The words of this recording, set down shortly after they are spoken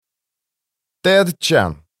Тед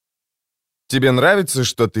Чан. Тебе нравится,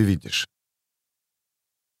 что ты видишь?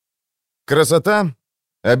 Красота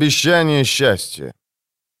 — обещание счастья.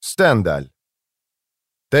 Стендаль.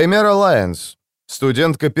 Таймера Лайенс,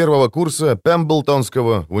 студентка первого курса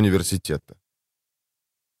Пемблтонского университета.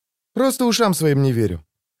 Просто ушам своим не верю.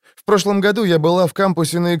 В прошлом году я была в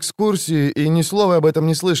кампусе на экскурсии и ни слова об этом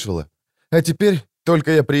не слышала. А теперь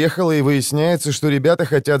только я приехала, и выясняется, что ребята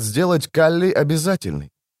хотят сделать Калли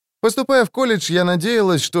обязательной. Поступая в колледж, я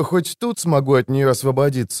надеялась, что хоть тут смогу от нее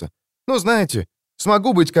освободиться. Ну, знаете,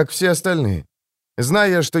 смогу быть как все остальные.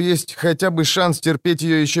 Зная, что есть хотя бы шанс терпеть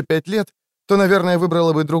ее еще 5 лет, то, наверное,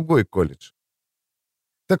 выбрала бы другой колледж.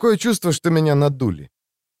 Такое чувство, что меня надули.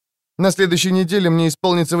 На следующей неделе мне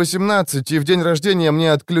исполнится 18, и в день рождения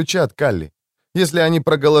мне отключат Калли. Если они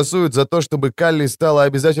проголосуют за то, чтобы Калли стала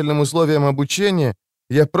обязательным условием обучения,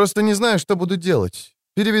 я просто не знаю, что буду делать.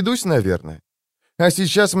 Переведусь, наверное. А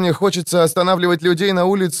сейчас мне хочется останавливать людей на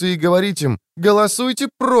улице и говорить им: голосуйте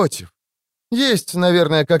против. Есть,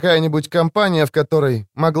 наверное, какая-нибудь компания, в которой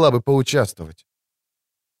могла бы поучаствовать.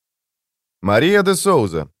 Мария де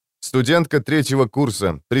Соуза, студентка 3-го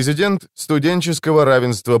курса, президент студенческого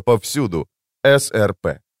равенства повсюду,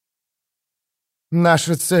 СРП.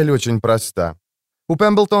 Наша цель очень проста. У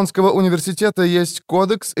Пемблтонского университета есть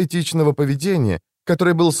кодекс этичного поведения,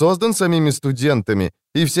 который был создан самими студентами,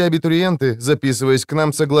 и все абитуриенты, записываясь к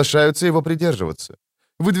нам, соглашаются его придерживаться.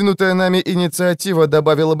 Выдвинутая нами инициатива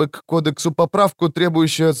добавила бы к кодексу поправку,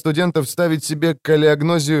 требующую от студентов ставить себе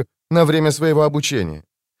колеагнозию на время своего обучения.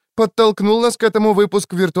 Подтолкнул нас к этому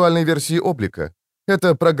выпуск виртуальной версии облика.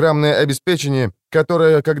 Это программное обеспечение,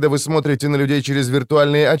 которое, когда вы смотрите на людей через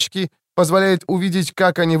виртуальные очки, позволяет увидеть,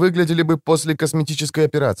 как они выглядели бы после косметической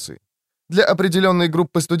операции. Для определенной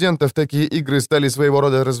группы студентов такие игры стали своего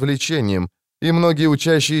рода развлечением, и многие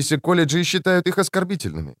учащиеся колледжей считают их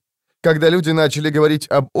оскорбительными. Когда люди начали говорить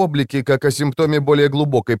об облике как о симптоме более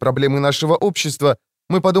глубокой проблемы нашего общества,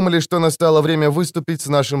 мы подумали, что настало время выступить с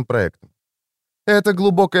нашим проектом. Это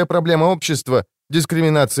глубокая проблема общества —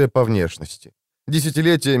 дискриминация по внешности.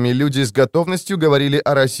 Десятилетиями люди с готовностью говорили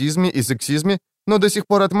о расизме и сексизме, но до сих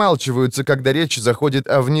пор отмалчиваются, когда речь заходит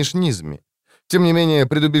о внешнизме. Тем не менее,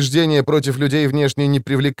 предубеждение против людей внешне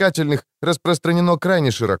непривлекательных распространено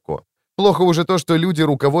крайне широко. Плохо уже то, что люди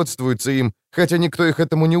руководствуются им, хотя никто их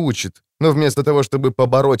этому не учит, но вместо того, чтобы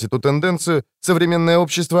побороть эту тенденцию, современное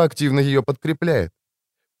общество активно ее подкрепляет.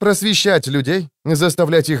 Просвещать людей,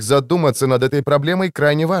 заставлять их задуматься над этой проблемой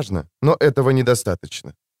крайне важно, но этого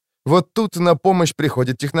недостаточно. Вот тут на помощь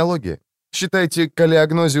приходит технология. Считайте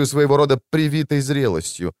колеагнозию своего рода привитой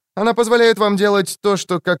зрелостью. Она позволяет вам делать то,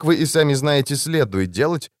 что, как вы и сами знаете, следует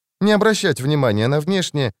делать, не обращать внимания на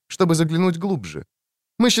внешнее, чтобы заглянуть глубже.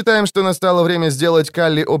 Мы считаем, что настало время сделать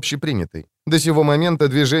Калли общепринятой. До сего момента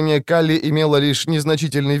движение Калли имело лишь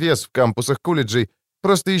незначительный вес в кампусах колледжей,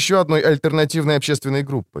 просто еще одной альтернативной общественной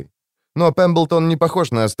группой. Но Пемблтон не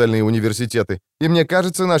похож на остальные университеты, и мне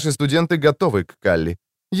кажется, наши студенты готовы к Калли.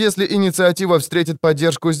 Если инициатива встретит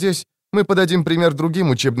поддержку здесь, мы подадим пример другим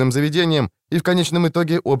учебным заведениям и в конечном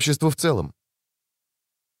итоге обществу в целом.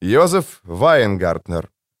 Йозеф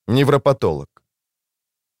Вайенгартнер, невропатолог.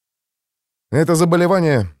 Это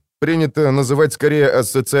заболевание принято называть скорее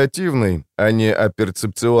ассоциативной, а не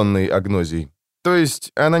аперцепционной агнозией. То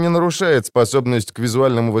есть она не нарушает способность к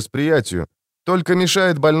визуальному восприятию, только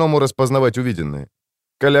мешает больному распознавать увиденное.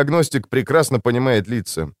 Колеагностик прекрасно понимает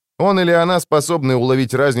лица. Он или она способны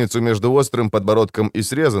уловить разницу между острым подбородком и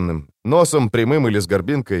срезанным, носом прямым или с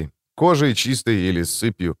горбинкой, кожей чистой или с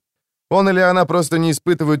сыпью. Он или она просто не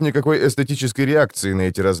испытывают никакой эстетической реакции на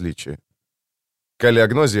эти различия.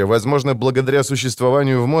 Колеагнозия возможна благодаря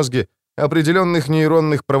существованию в мозге определенных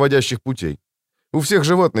нейронных проводящих путей. У всех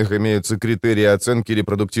животных имеются критерии оценки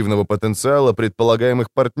репродуктивного потенциала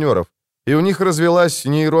предполагаемых партнеров, и у них развилась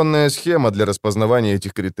нейронная схема для распознавания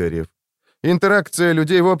этих критериев. Интеракция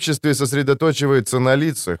людей в обществе сосредоточивается на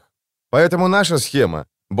лицах, поэтому наша схема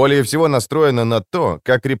более всего настроена на то,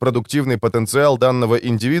 как репродуктивный потенциал данного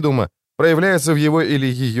индивидуума проявляется в его или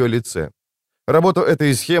ее лице. Работу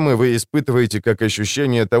этой схемы вы испытываете как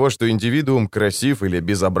ощущение того, что индивидуум красив или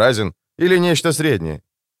безобразен, или нечто среднее.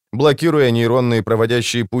 Блокируя нейронные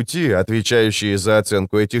проводящие пути, отвечающие за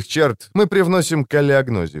оценку этих черт, мы привносим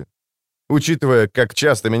колеагнозию. Учитывая, как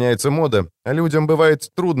часто меняется мода, людям бывает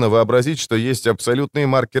трудно вообразить, что есть абсолютные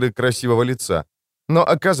маркеры красивого лица. Но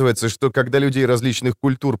оказывается, что когда людей различных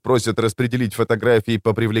культур просят распределить фотографии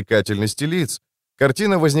по привлекательности лиц,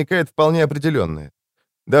 картина возникает вполне определенная.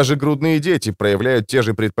 Даже грудные дети проявляют те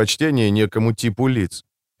же предпочтения некому типу лиц.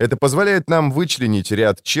 Это позволяет нам вычленить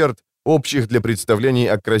ряд черт, общих для представлений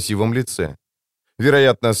о красивом лице.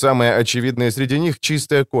 Вероятно, самое очевидное среди них —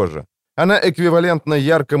 чистая кожа. Она эквивалентна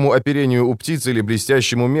яркому оперению у птиц или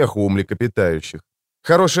блестящему меху у млекопитающих.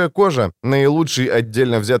 Хорошая кожа — наилучший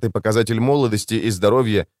отдельно взятый показатель молодости и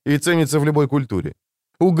здоровья и ценится в любой культуре.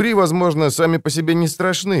 Угри, возможно, сами по себе не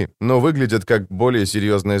страшны, но выглядят как более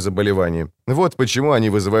серьезное заболевание. Вот почему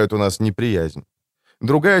они вызывают у нас неприязнь.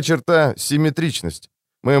 Другая черта — симметричность.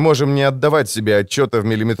 Мы можем не отдавать себе отчета в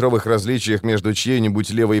миллиметровых различиях между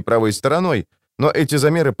чьей-нибудь левой и правой стороной, но эти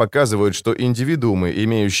замеры показывают, что индивидуумы,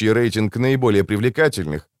 имеющие рейтинг наиболее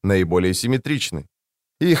привлекательных, наиболее симметричны.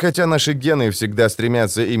 И хотя наши гены всегда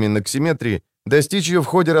стремятся именно к симметрии, достичь ее в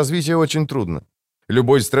ходе развития очень трудно.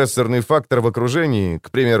 Любой стрессорный фактор в окружении, к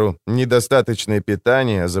примеру, недостаточное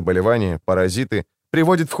питание, заболевания, паразиты,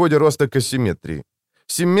 приводит в ходе роста к асимметрии.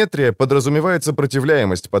 Симметрия подразумевает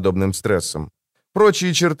сопротивляемость подобным стрессам.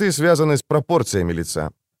 Прочие черты связаны с пропорциями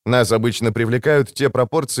лица. Нас обычно привлекают те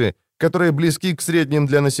пропорции, которые близки к средним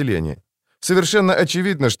для населения. Совершенно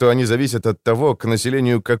очевидно, что они зависят от того, к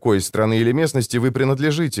населению какой страны или местности вы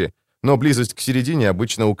принадлежите, но близость к середине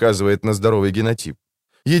обычно указывает на здоровый генотип.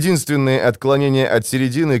 Единственные отклонения от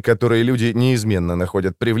середины, которые люди неизменно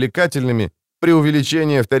находят привлекательными,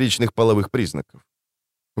 преувеличение вторичных половых признаков.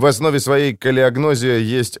 В основе своей колеагнозия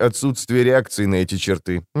есть отсутствие реакции на эти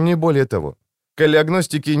черты, не более того.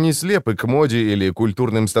 Колеагностики не слепы к моде или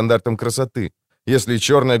культурным стандартам красоты. Если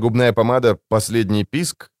черная губная помада — последний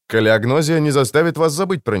писк, колеагнозия не заставит вас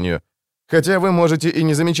забыть про нее. Хотя вы можете и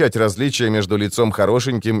не замечать различия между лицом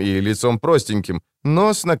хорошеньким и лицом простеньким,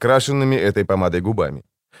 но с накрашенными этой помадой губами.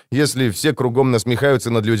 Если все кругом насмехаются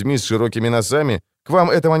над людьми с широкими носами, к вам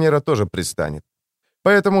эта манера тоже пристанет.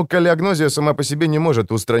 Поэтому колеагнозия сама по себе не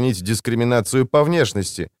может устранить дискриминацию по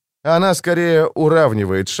внешности. Она скорее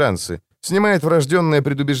уравнивает шансы, снимает врожденное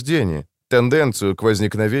предубеждение, тенденцию к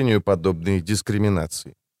возникновению подобной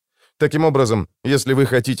дискриминации. Таким образом, если вы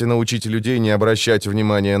хотите научить людей не обращать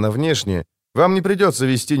внимания на внешнее, вам не придется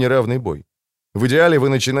вести неравный бой. В идеале вы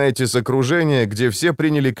начинаете с окружения, где все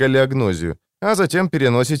приняли колеагнозию, а затем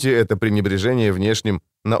переносите это пренебрежение внешним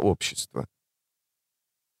на общество.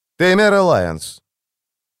 Теймер Алайенс.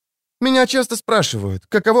 Меня часто спрашивают,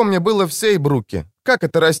 каково мне было в Сейбруке, как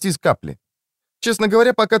это расти с капли. Честно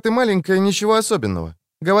говоря, пока ты маленькая, ничего особенного.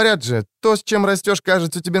 Говорят же, то, с чем растешь,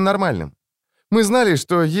 кажется тебе нормальным. Мы знали,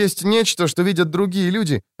 что есть нечто, что видят другие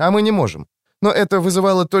люди, а мы не можем. Но это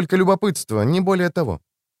вызывало только любопытство, не более того.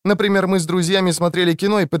 Например, мы с друзьями смотрели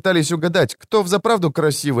кино и пытались угадать, кто взаправду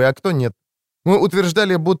красивый, а кто нет. Мы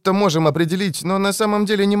утверждали, будто можем определить, но на самом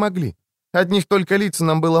деле не могли. Одних только лиц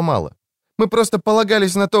нам было мало. Мы просто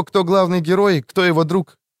полагались на то, кто главный герой, кто его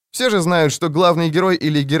друг. Все же знают, что главный герой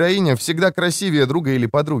или героиня всегда красивее друга или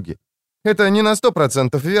подруги. Это не на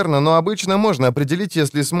 100% верно, но обычно можно определить,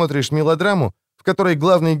 если смотришь мелодраму, в которой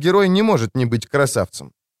главный герой не может не быть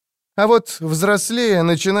красавцем. А вот взрослея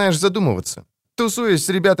начинаешь задумываться. Тусуясь с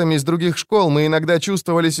ребятами из других школ, мы иногда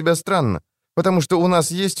чувствовали себя странно, потому что у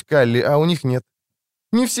нас есть Калли, а у них нет.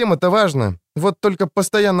 Не всем это важно, вот только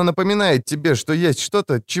постоянно напоминает тебе, что есть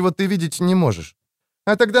что-то, чего ты видеть не можешь.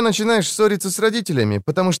 А тогда начинаешь ссориться с родителями,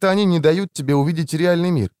 потому что они не дают тебе увидеть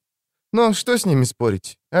реальный мир. Но что с ними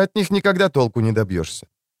спорить? От них никогда толку не добьешься.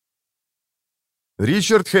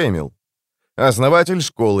 Ричард Хэмилл, основатель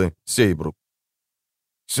школы Сейбрук.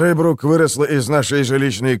 Сейбрук выросла из нашей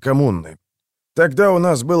жилищной коммуны. Тогда у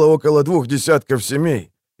нас было около 2 десятков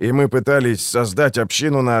семей, и мы пытались создать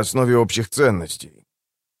общину на основе общих ценностей.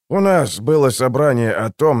 У нас было собрание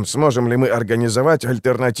о том, сможем ли мы организовать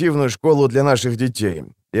альтернативную школу для наших детей,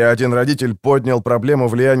 и один родитель поднял проблему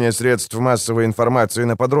влияния средств массовой информации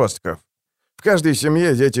на подростков. В каждой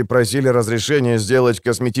семье дети просили разрешения сделать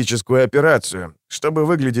косметическую операцию, чтобы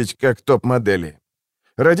выглядеть как топ-модели.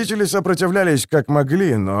 Родители сопротивлялись как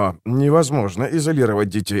могли, но невозможно изолировать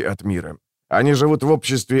детей от мира. Они живут в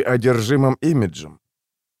обществе одержимым имиджем.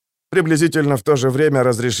 Приблизительно в то же время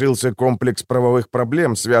разрешился комплекс правовых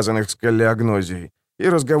проблем, связанных с колеагнозией, и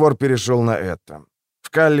разговор перешел на это. В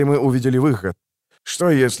Калли мы увидели выход. Что,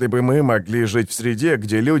 если бы мы могли жить в среде,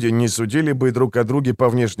 где люди не судили бы друг о друге по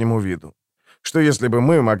внешнему виду? Что, если бы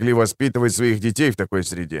мы могли воспитывать своих детей в такой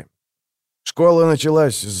среде? Школа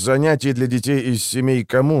началась с занятий для детей из семей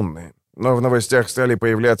коммуны, но в новостях стали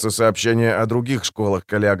появляться сообщения о других школах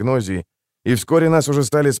колеагнозии, и вскоре нас уже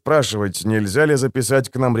стали спрашивать, нельзя ли записать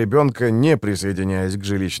к нам ребенка, не присоединяясь к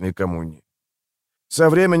жилищной коммуне. Со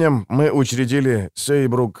временем мы учредили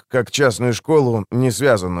Сейбрук как частную школу, не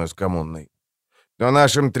связанную с коммунной. Но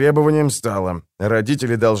нашим требованием стало,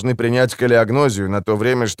 родители должны принять колеагнозию на то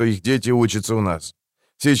время, что их дети учатся у нас.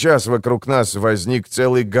 Сейчас вокруг нас возник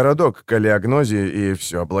целый городок колеагнозии, и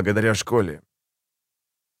все благодаря школе.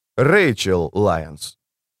 Рэйчел Лайонс.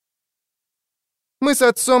 Мы с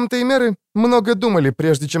отцом Теймеры много думали,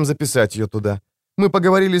 прежде чем записать ее туда. Мы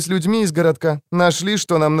поговорили с людьми из городка, нашли,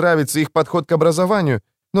 что нам нравится их подход к образованию,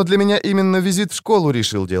 но для меня именно визит в школу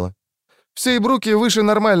решил дело. В Сейбруке выше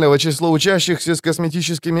нормального число учащихся с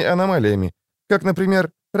косметическими аномалиями, как,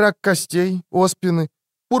 например, рак костей, оспины,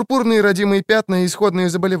 пурпурные родимые пятна и исходные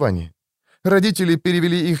заболевания. Родители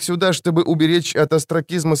перевели их сюда, чтобы уберечь от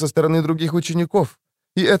остракизма со стороны других учеников,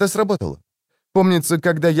 и это сработало. Помнится,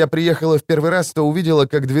 когда я приехала в первый раз, то увидела,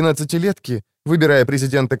 как 12-летки, выбирая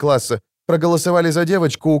президента класса, проголосовали за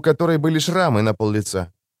девочку, у которой были шрамы на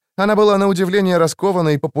пол-лица. Она была на удивление раскована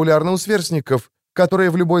и популярна у сверстников, которые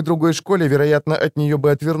в любой другой школе, вероятно, от нее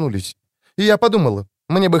бы отвернулись. И я подумала,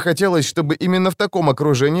 мне бы хотелось, чтобы именно в таком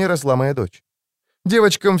окружении росла моя дочь.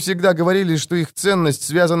 Девочкам всегда говорили, что их ценность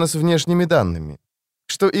связана с внешними данными,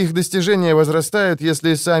 что их достижения возрастают,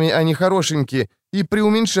 если сами они хорошенькие, и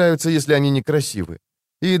преуменьшаются, если они некрасивы.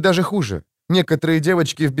 И даже хуже, некоторые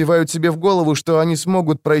девочки вбивают себе в голову, что они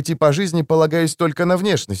смогут пройти по жизни, полагаясь только на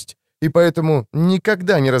внешность, и поэтому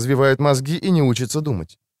никогда не развивают мозги и не учатся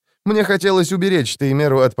думать. Мне хотелось уберечь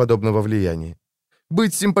Теймеру от подобного влияния.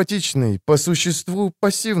 Быть симпатичной, по существу,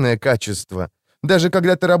 пассивное качество. Даже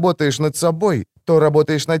когда ты работаешь над собой, то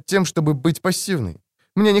работаешь над тем, чтобы быть пассивной.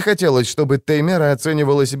 Мне не хотелось, чтобы Теймера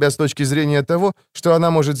оценивала себя с точки зрения того, что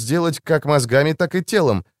она может сделать как мозгами, так и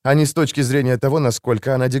телом, а не с точки зрения того,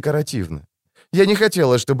 насколько она декоративна. Я не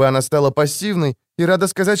хотела, чтобы она стала пассивной, и рада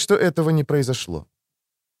сказать, что этого не произошло.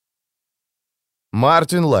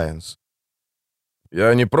 Мартин Лайонс.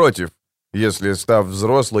 Я не против, если, став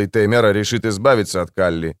взрослой, Теймера решит избавиться от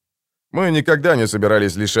Калли. Мы никогда не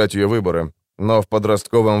собирались лишать ее выбора, но в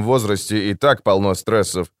подростковом возрасте и так полно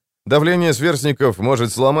стрессов. Давление сверстников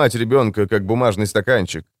может сломать ребенка, как бумажный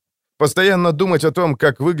стаканчик. Постоянно думать о том,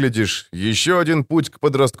 как выглядишь, еще один путь к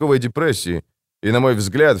подростковой депрессии. И, на мой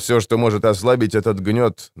взгляд, все, что может ослабить этот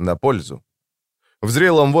гнет, на пользу. В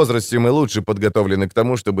зрелом возрасте мы лучше подготовлены к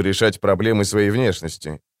тому, чтобы решать проблемы своей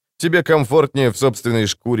внешности. Тебе комфортнее в собственной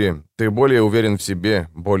шкуре, ты более уверен в себе,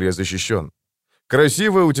 более защищен.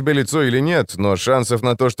 Красивое у тебя лицо или нет, но шансов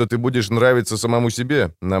на то, что ты будешь нравиться самому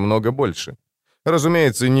себе, намного больше.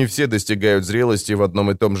 Разумеется, не все достигают зрелости в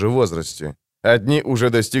одном и том же возрасте. Одни уже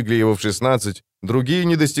достигли его в 16, другие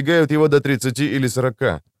не достигают его до 30 или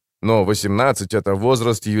 40. Но 18 — это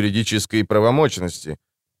возраст юридической правомочности,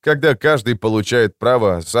 когда каждый получает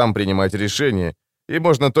право сам принимать решения, и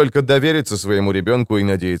можно только довериться своему ребенку и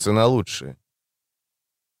надеяться на лучшее.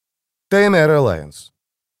 Теймера Лайонс.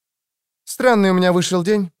 Странный у меня вышел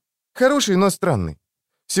день. Хороший, но странный.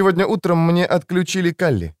 Сегодня утром мне отключили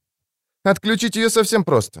Калли. Отключить ее совсем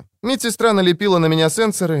просто. Медсестра налепила на меня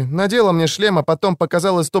сенсоры, надела мне шлем, а потом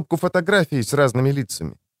показала стопку фотографий с разными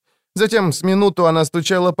лицами. Затем с минуту она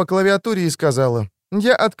стучала по клавиатуре и сказала: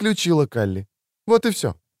 «Я отключила Калли». Вот и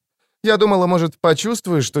все. Я думала, может,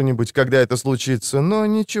 почувствую что-нибудь, когда это случится, но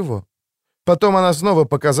ничего. Потом она снова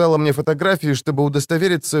показала мне фотографии, чтобы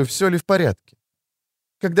удостовериться, все ли в порядке.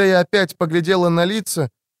 Когда я опять поглядела на лица,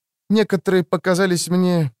 некоторые показались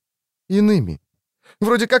мне иными.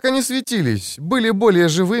 Вроде как они светились, были более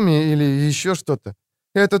живыми или еще что-то.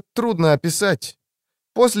 Это трудно описать.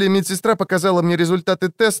 После медсестра показала мне результаты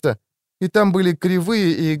теста, и там были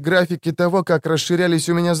кривые и графики того, как расширялись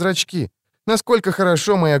у меня зрачки, насколько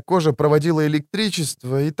хорошо моя кожа проводила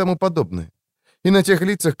электричество и тому подобное. И на тех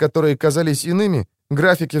лицах, которые казались иными,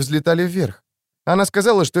 графики взлетали вверх. Она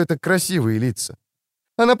сказала, что это красивые лица.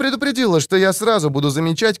 Она предупредила, что я сразу буду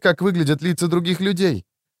замечать, как выглядят лица других людей.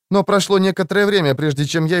 Но прошло некоторое время, прежде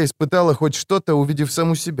чем я испытала хоть что-то, увидев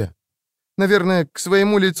саму себя. Наверное, к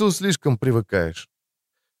своему лицу слишком привыкаешь.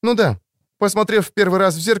 Ну да, посмотрев в первый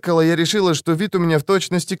раз в зеркало, я решила, что вид у меня в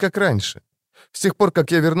точности как раньше. С тех пор,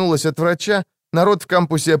 как я вернулась от врача, народ в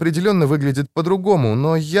кампусе определенно выглядит по-другому,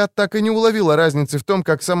 но я так и не уловила разницы в том,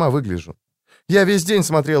 как сама выгляжу. Я весь день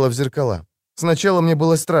смотрела в зеркала. Сначала мне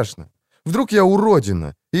было страшно. Вдруг я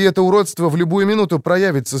уродина, и это уродство в любую минуту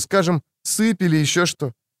проявится, скажем, сыпь или еще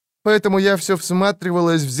что. Поэтому я все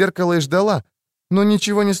всматривалась в зеркало и ждала, но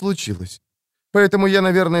ничего не случилось. Поэтому я,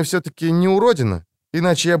 наверное, все-таки не уродина,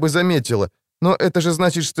 иначе я бы заметила. Но это же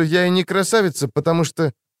значит, что я и не красавица, потому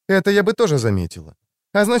что это я бы тоже заметила.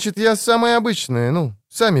 А значит, я самая обычная, ну,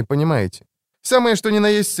 сами понимаете. Самое, что ни на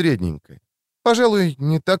есть средненькое. Пожалуй,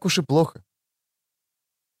 не так уж и плохо.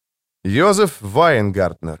 Йозеф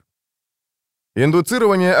Вайнгартнер.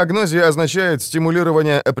 Индуцирование агнозии означает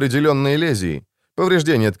стимулирование определенной лезии,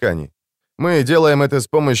 повреждение тканей. Мы делаем это с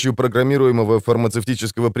помощью программируемого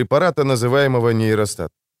фармацевтического препарата, называемого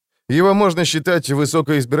нейростат. Его можно считать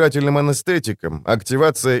высокоизбирательным анестетиком,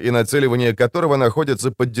 активация и нацеливание которого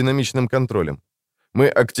находятся под динамичным контролем. Мы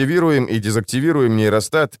активируем и дезактивируем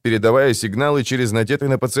нейростат, передавая сигналы через надетый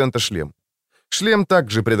на пациента шлем. Шлем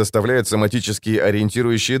также предоставляет соматические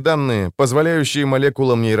ориентирующие данные, позволяющие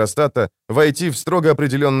молекулам нейростата войти в строго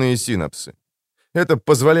определенные синапсы. Это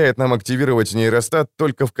позволяет нам активировать нейростат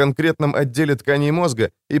только в конкретном отделе тканей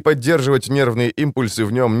мозга и поддерживать нервные импульсы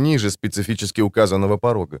в нем ниже специфически указанного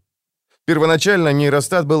порога. Первоначально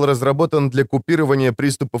нейростат был разработан для купирования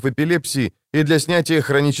приступов эпилепсии и для снятия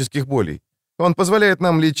хронических болей. Он позволяет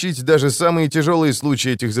нам лечить даже самые тяжелые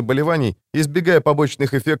случаи этих заболеваний, избегая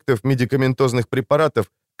побочных эффектов медикаментозных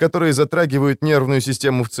препаратов, которые затрагивают нервную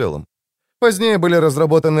систему в целом. Позднее были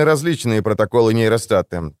разработаны различные протоколы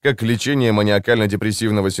нейростата, как лечение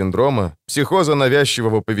маниакально-депрессивного синдрома, психоза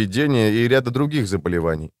навязчивого поведения и ряда других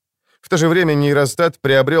заболеваний. В то же время нейростат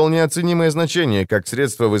приобрел неоценимое значение как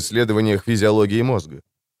средство в исследованиях физиологии мозга.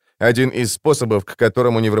 Один из способов, к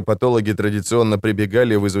которому невропатологи традиционно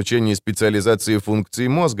прибегали в изучении специализации функций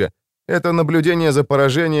мозга, это наблюдение за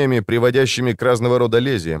поражениями, приводящими к разного рода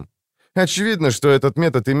лезиям. Очевидно, что этот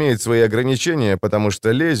метод имеет свои ограничения, потому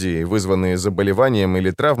что лезии, вызванные заболеванием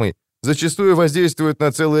или травмой, зачастую воздействуют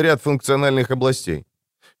на целый ряд функциональных областей.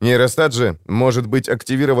 Нейростат же может быть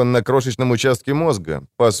активирован на крошечном участке мозга,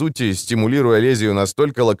 по сути, стимулируя лезию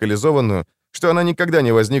настолько локализованную, что она никогда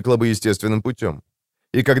не возникла бы естественным путем.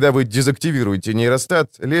 И когда вы дезактивируете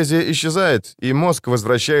нейростат, лезия исчезает, и мозг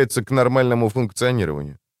возвращается к нормальному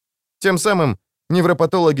функционированию. Тем самым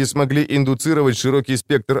невропатологи смогли индуцировать широкий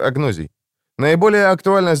спектр агнозий. Наиболее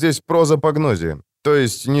актуальна здесь прозапагнозия, то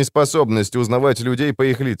есть неспособность узнавать людей по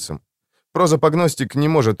их лицам. Прозапагностик не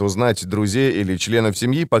может узнать друзей или членов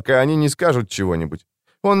семьи, пока они не скажут чего-нибудь.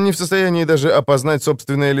 Он не в состоянии даже опознать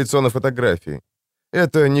собственное лицо на фотографии.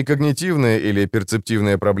 Это не когнитивная или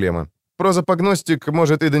перцептивная проблема. Прозапагностик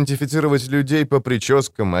может идентифицировать людей по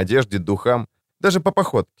прическам, одежде, духам, даже по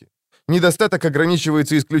походке. Недостаток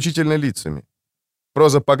ограничивается исключительно лицами.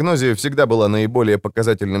 Прозапагнозия всегда была наиболее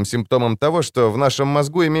показательным симптомом того, что в нашем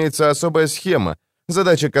мозгу имеется особая схема,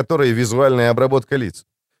 задача которой — визуальная обработка лиц.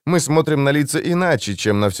 Мы смотрим на лица иначе,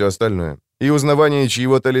 чем на все остальное. И узнавание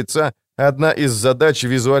чьего-то лица — одна из задач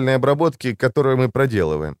визуальной обработки, которую мы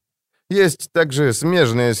проделываем. Есть также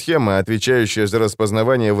смежная схема, отвечающая за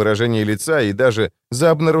распознавание выражений лица и даже за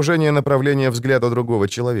обнаружение направления взгляда другого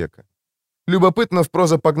человека. Любопытно в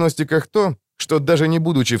прозапагностиках то, что даже не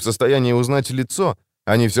будучи в состоянии узнать лицо,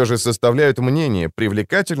 они все же составляют мнение,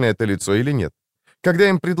 привлекательно это лицо или нет. Когда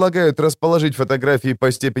им предлагают расположить фотографии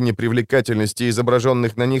по степени привлекательности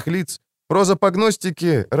изображенных на них лиц,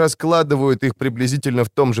 прозапагностики раскладывают их приблизительно в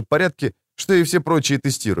том же порядке, что и все прочие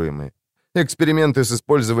тестируемые. Эксперименты с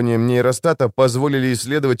использованием нейростата позволили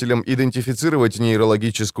исследователям идентифицировать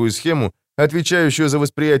нейрологическую схему, отвечающую за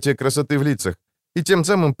восприятие красоты в лицах, и тем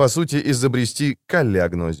самым, по сути, изобрести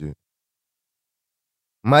каллиагнозию.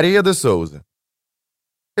 Мария де Соуза.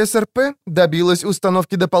 СРП добилась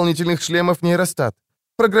установки дополнительных шлемов нейростат,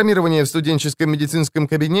 программирования в студенческом медицинском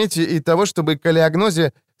кабинете и того, чтобы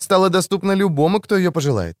каллиагнозия стала доступна любому, кто ее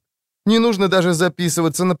пожелает. Не нужно даже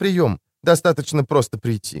записываться на прием, достаточно просто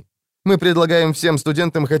прийти. Мы предлагаем всем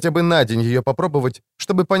студентам хотя бы на день ее попробовать,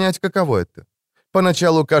 чтобы понять, каково это.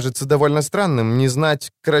 Поначалу кажется довольно странным не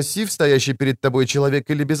знать, красив стоящий перед тобой человек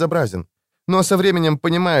или безобразен, но со временем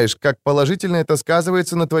понимаешь, как положительно это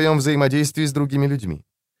сказывается на твоем взаимодействии с другими людьми.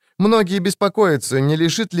 Многие беспокоятся, не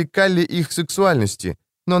лишит ли Калли их сексуальности,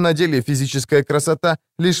 но на деле физическая красота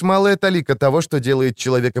 — лишь малая талика того, что делает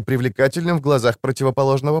человека привлекательным в глазах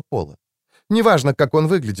противоположного пола. Неважно, как он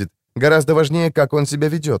выглядит, гораздо важнее, как он себя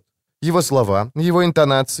ведет. Его слова, его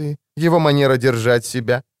интонации, его манера держать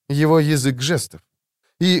себя, его язык жестов.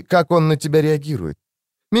 И как он на тебя реагирует.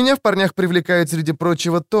 Меня в парнях привлекает, среди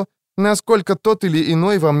прочего, то, насколько тот или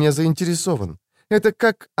иной во мне заинтересован. Это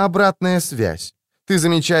как обратная связь. Ты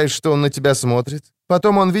замечаешь, что он на тебя смотрит,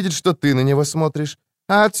 потом он видит, что ты на него смотришь,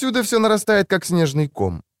 а отсюда все нарастает, как снежный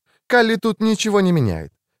ком. Калли тут ничего не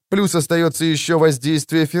меняет. Плюс остается еще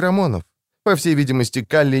воздействие феромонов. По всей видимости,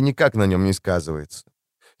 Калли никак на нем не сказывается.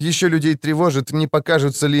 Еще людей тревожит, не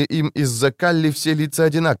покажутся ли им из-за Калли все лица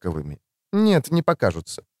одинаковыми. Нет, не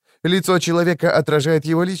покажутся. Лицо человека отражает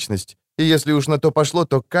его личность, и если уж на то пошло,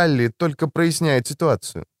 то Калли только проясняет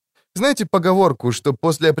ситуацию. Знаете поговорку, что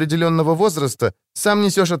после определенного возраста сам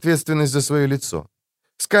несешь ответственность за свое лицо?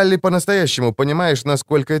 С Калли по-настоящему понимаешь,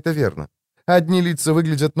 насколько это верно. Одни лица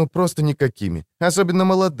выглядят просто никакими, особенно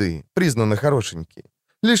молодые, признанно хорошенькие.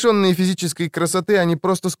 Лишенные физической красоты, они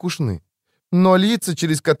просто скучны. Но лица,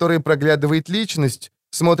 через которые проглядывает личность,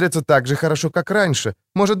 смотрятся так же хорошо, как раньше,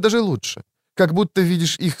 может, даже лучше. как будто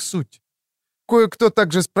видишь их суть. Кое-кто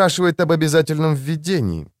также спрашивает об обязательном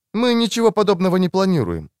введении. Мы ничего подобного не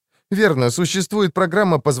планируем. Верно, существует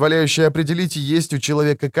программа, позволяющая определить, есть у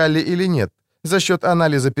человека калли или нет, за счет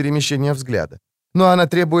анализа перемещения взгляда. Но она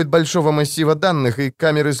требует большого массива данных, и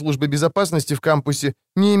камеры службы безопасности в кампусе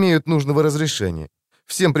не имеют нужного разрешения.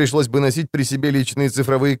 Всем пришлось бы носить при себе личные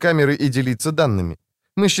цифровые камеры и делиться данными.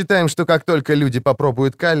 Мы считаем, что как только люди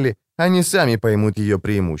попробуют калли, они сами поймут ее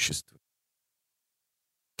преимущества.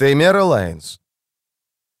 Теймера Лайнс.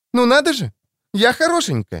 Ну надо же! Я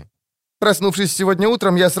хорошенькая. Проснувшись сегодня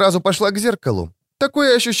утром, я сразу пошла к зеркалу.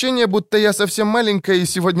 Такое ощущение, будто я совсем маленькая, и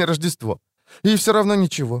сегодня Рождество. И все равно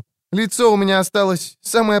ничего. Лицо у меня осталось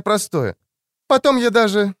самое простое. Потом я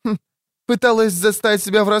даже пыталась застать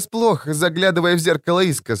себя врасплох, заглядывая в зеркало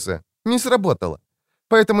искоса. Не сработало.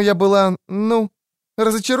 Поэтому я была,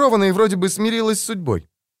 разочарована и вроде бы смирилась с судьбой.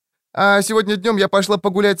 А сегодня днем я пошла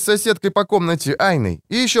погулять с соседкой по комнате Айной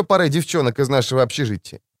и еще парой девчонок из нашего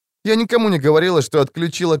общежития. Я никому не говорила, что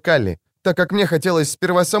отключила калли, так как мне хотелось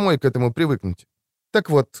сперва самой к этому привыкнуть. Так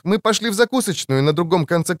вот, мы пошли в закусочную на другом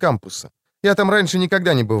конце кампуса. Я там раньше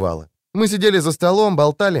никогда не бывала. Мы сидели за столом,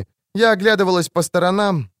 болтали. Я оглядывалась по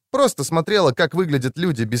сторонам, просто смотрела, как выглядят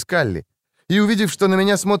люди без калли. И увидев, что на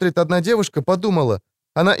меня смотрит одна девушка, подумала,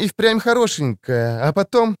 она и впрямь хорошенькая, а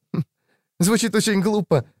потом... Звучит очень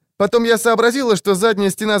глупо. Потом я сообразила, что задняя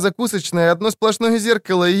стена закусочной — одно сплошное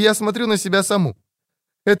зеркало, и я смотрю на себя саму.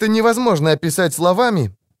 Это невозможно описать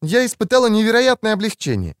словами. Я испытала невероятное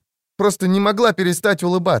облегчение. Просто не могла перестать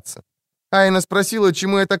улыбаться. Айна спросила,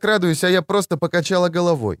 чему я так радуюсь, а я просто покачала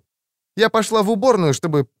головой. Я пошла в уборную,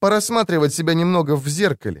 чтобы порассматривать себя немного в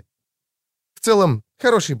зеркале. В целом,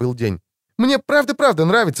 хороший был день. Мне правда-правда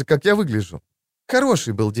нравится, как я выгляжу.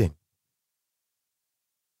 Хороший был день.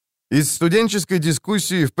 Из студенческой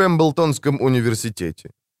дискуссии в Пемблтонском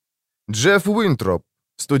университете. Джефф Уинтроп,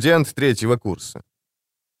 студент 3-го курса.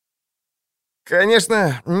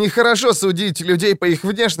 Конечно, нехорошо судить людей по их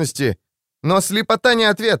внешности, но слепота не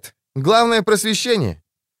ответ. Главное — просвещение.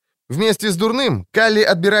 Вместе с дурным калли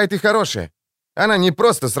отбирает и хорошее. Она не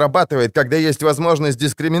просто срабатывает, когда есть возможность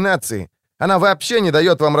дискриминации. Она вообще не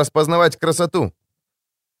дает вам распознавать красоту.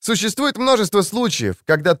 Существует множество случаев,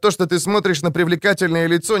 когда то, что ты смотришь на привлекательное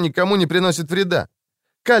лицо, никому не приносит вреда.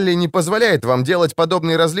 Калли не позволяет вам делать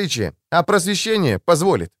подобные различия, а просвещение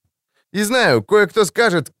позволит. И знаю, кое-кто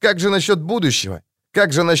скажет, как же насчет будущего?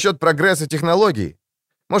 Как же насчет прогресса технологий?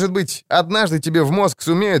 Может быть, однажды тебе в мозг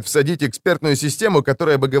сумеют всадить экспертную систему,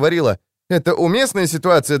 которая бы говорила, это уместная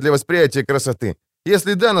ситуация для восприятия красоты?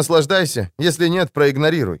 Если да, наслаждайся, если нет,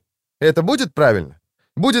 проигнорируй. Это будет правильно?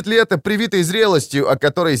 Будет ли это привитой зрелостью, о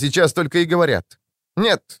которой сейчас только и говорят?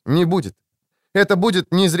 Нет, не будет. Это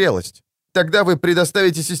будет незрелость. Тогда вы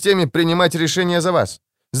предоставите системе принимать решения за вас.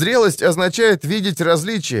 Зрелость означает видеть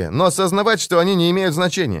различия, но осознавать, что они не имеют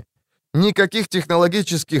значения. Никаких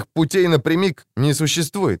технологических путей напрямик не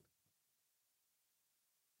существует.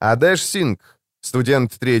 Адэш Синг,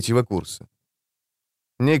 студент 3-го курса.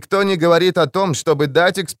 Никто не говорит о том, чтобы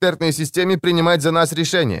дать экспертной системе принимать за нас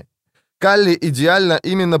решения. Калли идеально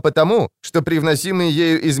именно потому, что привносимые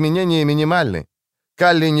ею изменения минимальны.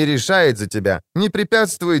 Калли не решает за тебя, не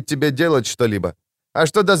препятствует тебе делать что-либо. А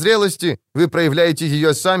что до зрелости, вы проявляете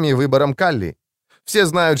ее сами выбором калли. Все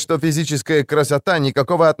знают, что физическая красота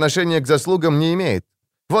никакого отношения к заслугам не имеет.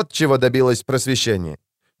 Вот чего добилось просвещение.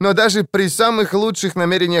 Но даже при самых лучших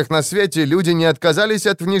намерениях на свете люди не отказались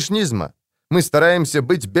от внешнизма. Мы стараемся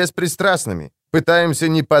быть беспристрастными, пытаемся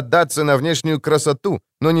не поддаться на внешнюю красоту,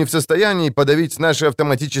 но не в состоянии подавить наши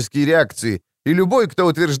автоматические реакции, и любой, кто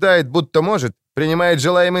утверждает, будто может, принимает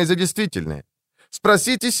желаемое за действительное.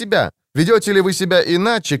 Спросите себя, ведете ли вы себя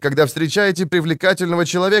иначе, когда встречаете привлекательного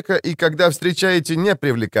человека и когда встречаете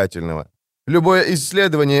непривлекательного? Любое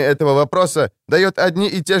исследование этого вопроса дает одни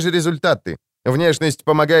и те же результаты. Внешность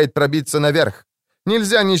помогает пробиться наверх.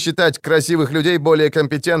 Нельзя не считать красивых людей более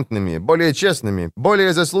компетентными, более честными,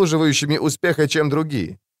 более заслуживающими успеха, чем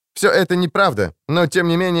другие. Все это неправда, но тем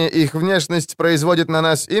не менее их внешность производит на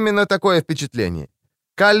нас именно такое впечатление.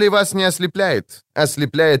 Калли вас не ослепляет,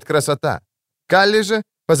 ослепляет красота. Калли же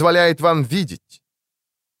позволяет вам видеть.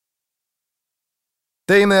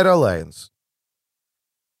 Тейнера Лайнс.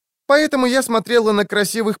 Поэтому я смотрела на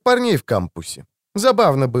красивых парней в кампусе.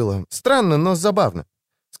 Забавно было. Странно, но забавно.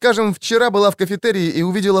 Скажем, вчера была в кафетерии и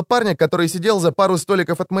увидела парня, который сидел за пару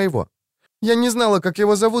столиков от моего. Я не знала, как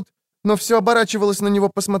его зовут, но все оборачивалось на него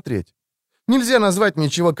посмотреть. Нельзя назвать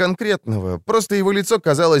ничего конкретного, просто его лицо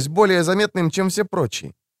казалось более заметным, чем все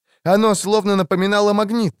прочие. Оно словно напоминало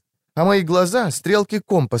магнит, а мои глаза — стрелки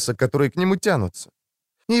компаса, которые к нему тянутся.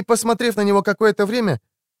 И, посмотрев на него какое-то время,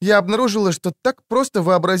 Я обнаружила, что так просто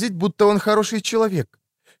вообразить, будто он хороший человек.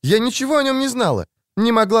 Я ничего о нем не знала,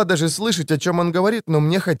 не могла даже слышать, о чем он говорит, но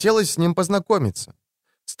мне хотелось с ним познакомиться.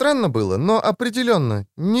 Странно было, но определенно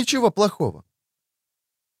ничего плохого.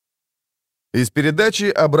 Из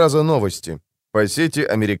передачи «Образа новости» по сети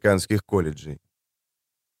американских колледжей.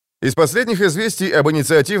 Из последних известий об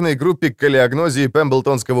инициативной группе колеогнозии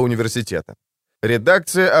Пемблтонского университета.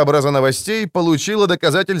 Редакция «Образа новостей» получила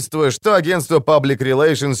доказательство, что агентство Public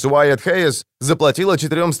Relations Wyatt Hayes заплатило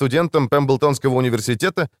 4 студентам Пемблтонского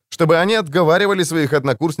университета, чтобы они отговаривали своих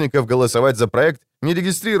однокурсников голосовать за проект, не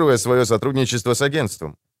регистрируя свое сотрудничество с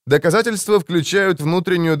агентством. Доказательства включают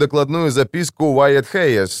внутреннюю докладную записку Wyatt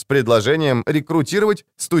Hayes с предложением рекрутировать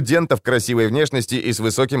студентов красивой внешности и с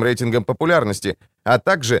высоким рейтингом популярности, а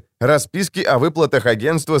также расписки о выплатах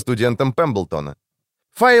агентства студентам Пемблтона.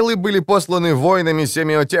 Файлы были посланы воинами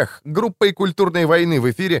семиотех, группой культурной войны в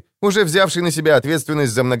эфире, уже взявшей на себя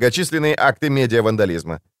ответственность за многочисленные акты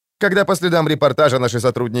медиавандализма. Когда по следам репортажа наши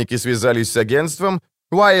сотрудники связались с агентством,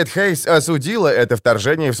 Wyatt Hayes осудила это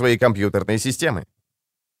вторжение в свои компьютерные системы.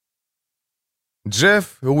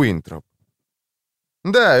 Джефф Уинтроп.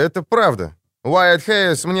 Да, это правда. Wyatt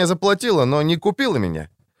Hayes мне заплатила, но не купила меня.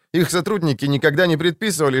 Их сотрудники никогда не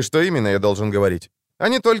предписывали, что именно я должен говорить.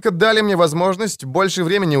 Они только дали мне возможность больше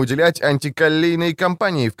времени уделять антикаллийной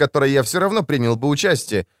кампании, в которой я все равно принял бы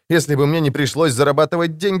участие, если бы мне не пришлось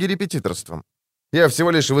зарабатывать деньги репетиторством. Я всего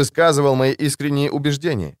лишь высказывал мои искренние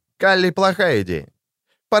убеждения. Калли — плохая идея.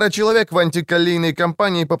 Пара человек в антикаллийной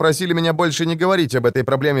кампании попросили меня больше не говорить об этой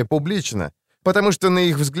проблеме публично, потому что, на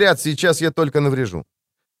их взгляд, сейчас я только наврежу.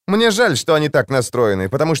 Мне жаль, что они так настроены,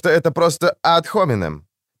 потому что это просто ad hominem.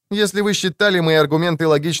 Если вы считали мои аргументы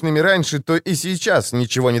логичными раньше, то и сейчас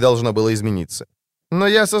ничего не должно было измениться. Но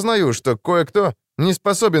я осознаю, что кое-кто не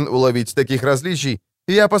способен уловить таких различий,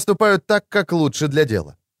 и я поступаю так, как лучше для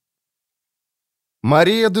дела.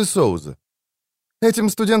 Мария де Соуза. Этим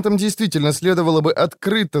студентам действительно следовало бы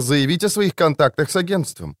открыто заявить о своих контактах с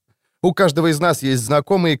агентством. У каждого из нас есть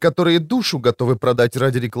знакомые, которые душу готовы продать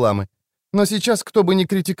ради рекламы. Но сейчас, кто бы ни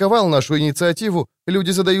критиковал нашу инициативу,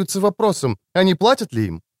 люди задаются вопросом, а не платят ли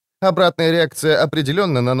им? Обратная реакция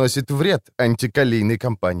определенно наносит вред антикаллийной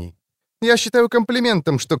кампании. Я считаю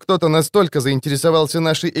комплиментом, что кто-то настолько заинтересовался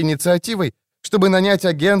нашей инициативой, чтобы нанять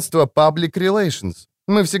агентство Public Relations.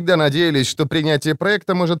 Мы всегда надеялись, что принятие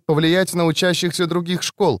проекта может повлиять на учащихся других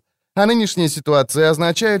школ, а нынешняя ситуация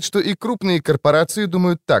означает, что и крупные корпорации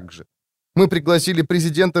думают так же. Мы пригласили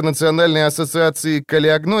президента Национальной ассоциации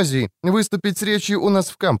колеогнозии выступить с речью у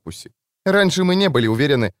нас в кампусе. Раньше мы не были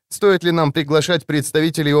уверены, стоит ли нам приглашать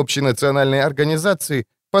представителей общенациональной организации,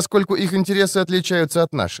 поскольку их интересы отличаются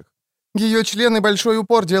от наших. Ее члены большой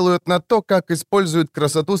упор делают на то, как используют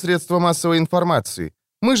красоту средства массовой информации.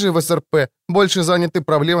 Мы же в СРП больше заняты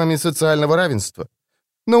проблемами социального равенства.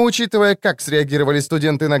 Но учитывая, как среагировали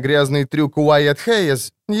студенты на грязный трюк Wyatt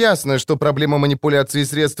Hayes, ясно, что проблема манипуляции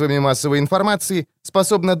средствами массовой информации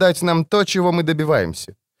способна дать нам то, чего мы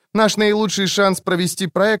добиваемся. Наш наилучший шанс провести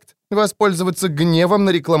проект — воспользоваться гневом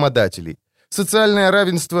на рекламодателей. Социальное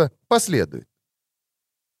равенство последует.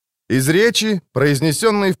 Из речи,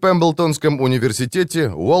 произнесенной в Пемблтонском университете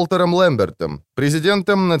Уолтером Лэмбертом,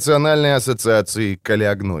 президентом Национальной ассоциации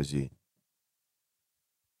колеогнозии.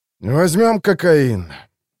 Возьмем кокаин.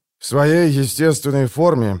 В своей естественной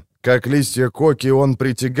форме, как листья коки, он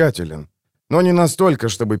притягателен, но не настолько,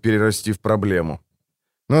 чтобы перерасти в проблему.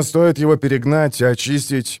 Но стоит его перегнать,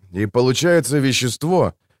 очистить, и получается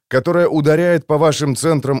вещество, которое ударяет по вашим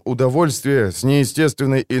центрам удовольствия с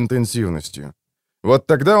неестественной интенсивностью. Вот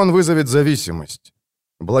тогда он вызовет зависимость.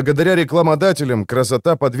 Благодаря рекламодателям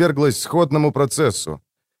красота подверглась сходному процессу.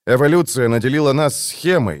 Эволюция наделила нас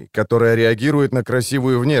схемой, которая реагирует на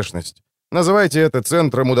красивую внешность. Называйте это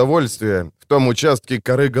центром удовольствия в том участке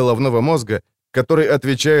коры головного мозга, который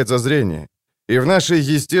отвечает за зрение. И в нашей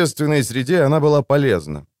естественной среде она была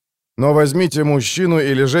полезна. Но возьмите мужчину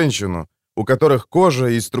или женщину, у которых кожа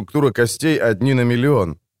и структура костей одни на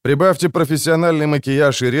миллион. Прибавьте профессиональный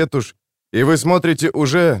макияж и ретушь, и вы смотрите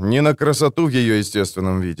уже не на красоту в ее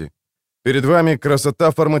естественном виде. Перед вами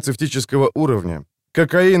красота фармацевтического уровня,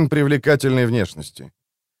 кокаин привлекательной внешности.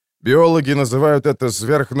 Биологи называют это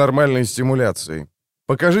сверхнормальной стимуляцией.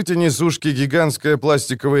 Покажите несушке гигантское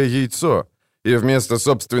пластиковое яйцо, и вместо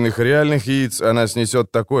собственных реальных яиц она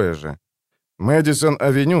снесет такое же.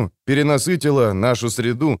 Мэдисон-авеню перенасытила нашу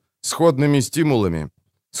среду сходными стимулами,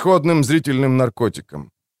 сходным зрительным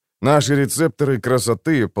наркотиком. Наши рецепторы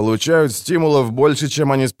красоты получают стимулов больше,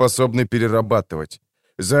 чем они способны перерабатывать.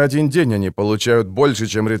 За один день они получают больше,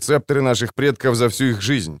 чем рецепторы наших предков за всю их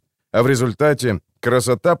жизнь. А в результате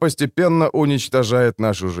красота постепенно уничтожает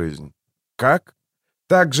нашу жизнь. Как?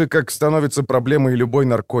 Так же, как становится проблемой любой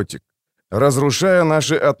наркотик, разрушая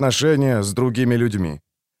наши отношения с другими людьми.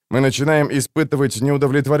 Мы начинаем испытывать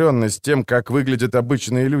неудовлетворенность тем, как выглядят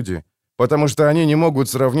обычные люди, потому что они не могут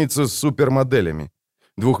сравниться с супермоделями.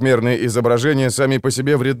 Двухмерные изображения сами по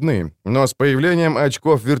себе вредны, но с появлением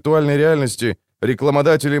очков виртуальной реальности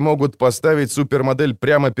рекламодатели могут поставить супермодель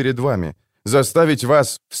прямо перед вами, заставить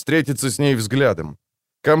вас встретиться с ней взглядом.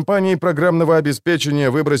 Компании программного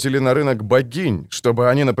обеспечения выбросили на рынок богинь, чтобы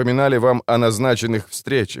они напоминали вам о назначенных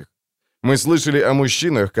встречах. Мы слышали о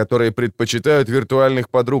мужчинах, которые предпочитают виртуальных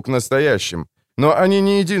подруг настоящим, но они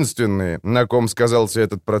не единственные, на ком сказался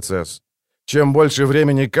этот процесс. Чем больше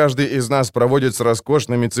времени каждый из нас проводит с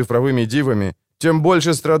роскошными цифровыми дивами, тем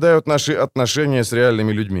больше страдают наши отношения с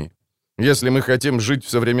реальными людьми. Если мы хотим жить в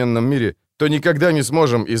современном мире, то никогда не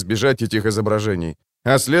сможем избежать этих изображений,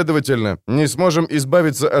 а следовательно, не сможем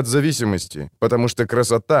избавиться от зависимости, потому что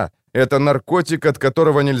красота — это наркотик, от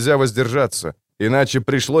которого нельзя воздержаться, иначе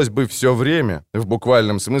пришлось бы все время, в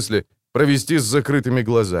буквальном смысле, провести с закрытыми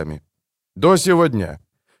глазами. До сегодня.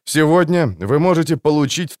 Сегодня вы можете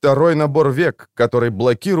получить второй набор век, который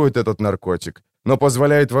блокирует этот наркотик, но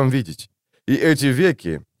позволяет вам видеть. И эти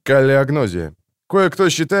веки — каллиагнозия. Кое-кто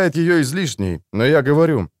считает ее излишней, но я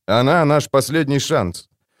говорю, она наш последний шанс.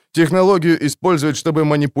 Технологию используют, чтобы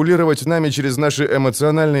манипулировать нами через наши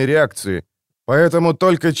эмоциональные реакции, поэтому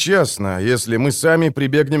только честно, если мы сами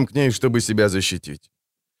прибегнем к ней, чтобы себя защитить.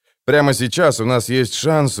 Прямо сейчас у нас есть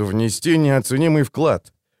шанс внести неоценимый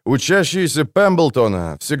вклад. Учащиеся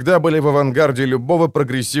Пемблтона всегда были в авангарде любого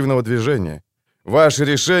прогрессивного движения. Ваше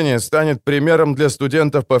решение станет примером для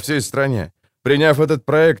студентов по всей стране. Приняв этот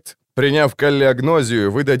проект, приняв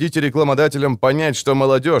каллиагнозию, вы дадите рекламодателям понять, что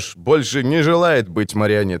молодежь больше не желает быть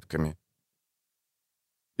марионетками.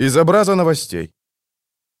 Из образа новостей.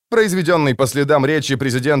 Произведенный по следам речи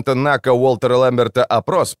президента НАКа Уолтера Ламберта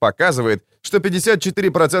опрос показывает, что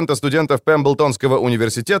 54% студентов Пемблтонского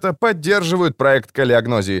университета поддерживают проект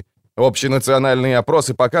каллиагнозии. Общенациональные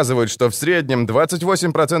опросы показывают, что в среднем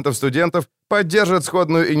 28% студентов поддержат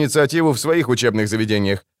сходную инициативу в своих учебных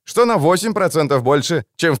заведениях, что на 8% больше,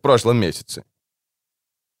 чем в прошлом месяце.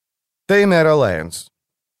 Теймер Alliance.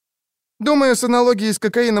 Думаю, с аналогией с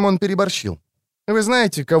кокаином он переборщил. Вы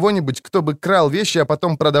знаете кого-нибудь, кто бы крал вещи, а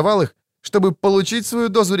потом продавал их, чтобы получить свою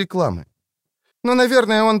дозу рекламы? Но,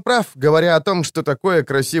 наверное, он прав, говоря о том, что такое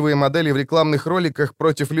красивые модели в рекламных роликах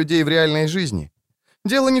против людей в реальной жизни.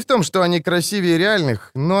 Дело не в том, что они красивее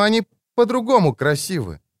реальных, но они по-другому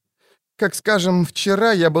красивы. Как, скажем,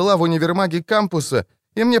 вчера я была в универмаге кампуса,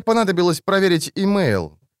 и мне понадобилось проверить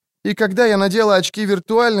имейл. И когда я надела очки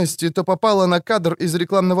виртуальности, то попала на кадр из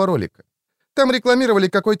рекламного ролика. Там рекламировали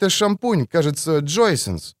какой-то шампунь, кажется,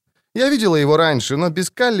 Джойсенс. Я видела его раньше, но без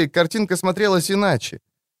Калли картинка смотрелась иначе.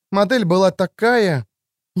 Модель была такая...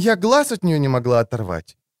 Я глаз от нее не могла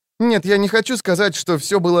оторвать. Нет, я не хочу сказать, что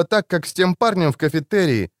все было так, как с тем парнем в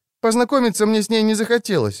кафетерии. Познакомиться мне с ней не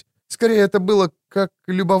захотелось. Скорее, это было как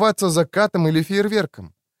любоваться закатом или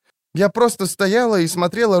фейерверком. Я просто стояла и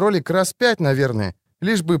смотрела ролик раз 5, наверное,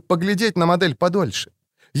 лишь бы поглядеть на модель подольше.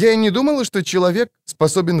 Я и не думала, что человек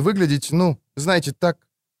способен выглядеть, знаете, так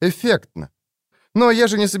эффектно. Но я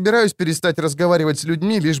же не собираюсь перестать разговаривать с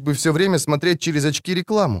людьми, лишь бы все время смотреть через очки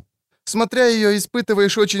рекламу. Смотря ее,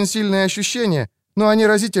 испытываешь очень сильные ощущения, но они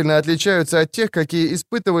разительно отличаются от тех, какие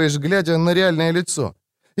испытываешь, глядя на реальное лицо.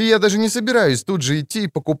 И я даже не собираюсь тут же идти и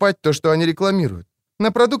покупать то, что они рекламируют.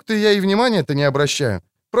 На продукты я и внимания-то не обращаю.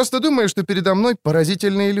 Просто думаю, что передо мной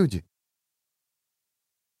поразительные люди.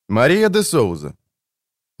 Мария де Соуза.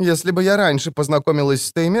 Если бы я раньше познакомилась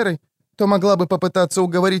с Теймерой, то могла бы попытаться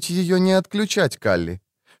уговорить ее не отключать Калли.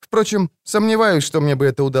 Впрочем, сомневаюсь, что мне бы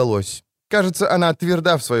это удалось. Кажется, она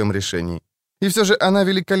тверда в своем решении. И все же она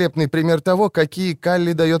великолепный пример того, какие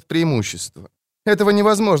Калли дает преимущества. Этого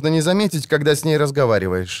невозможно не заметить, когда с ней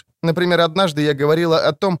разговариваешь. Например, однажды я говорила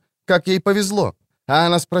о том, как ей повезло, а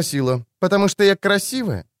она спросила, потому что я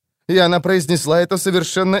красивая? И она произнесла это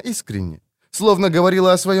совершенно искренне, словно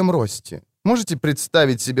говорила о своем росте. Можете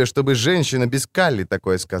представить себе, чтобы женщина без Калли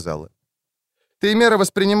такое сказала? Теймера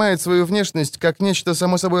воспринимает свою внешность как нечто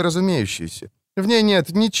само собой разумеющееся. В ней нет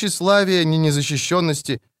ни тщеславия, ни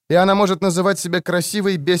незащищенности, и она может называть себя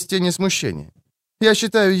красивой без тени смущения. Я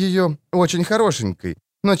считаю ее очень хорошенькой,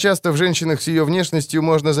 но часто в женщинах с ее внешностью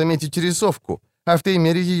можно заметить рисовку, а в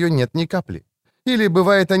Теймере ее нет ни капли. Или,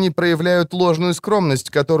 бывает, они проявляют ложную скромность,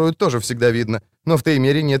 которую тоже всегда видно, но в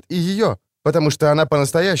Теймере нет и ее, потому что она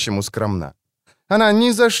по-настоящему скромна. Она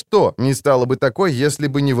ни за что не стала бы такой, если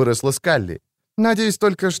бы не выросла с Калли. Надеюсь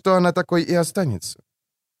только, что она такой и останется.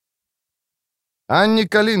 Анни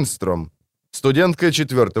Калинстром, студентка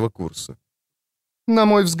 4-го курса. На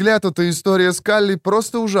мой взгляд, эта история с Калли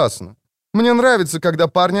просто ужасна. Мне нравится, когда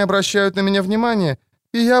парни обращают на меня внимание,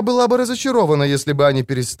 и я была бы разочарована, если бы они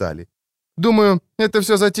перестали. Думаю, это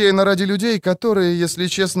все затеяно ради людей, которые, если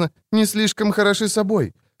честно, не слишком хороши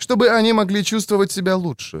собой, чтобы они могли чувствовать себя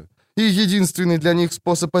лучше. И единственный для них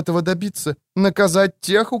способ этого добиться — наказать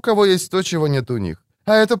тех, у кого есть то, чего нет у них.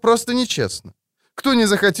 А это просто нечестно. Кто не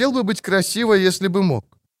захотел бы быть красивой, если бы мог?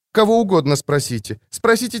 Кого угодно спросите.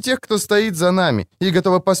 Спросите тех, кто стоит за нами, и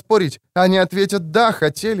готовы поспорить, они ответят «да,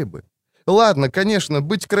 хотели бы». Ладно, конечно,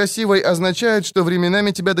 быть красивой означает, что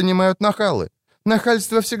временами тебя донимают нахалы.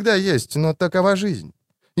 Нахальство всегда есть, но такова жизнь.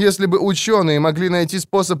 Если бы ученые могли найти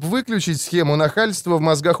способ выключить схему нахальства в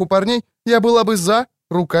мозгах у парней, я была бы за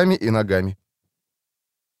руками и ногами.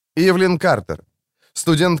 Ивлин Картер,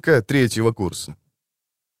 студентка 3-го курса.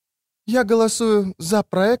 Я голосую за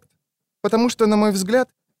проект, потому что, на мой взгляд,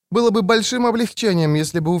 было бы большим облегчением,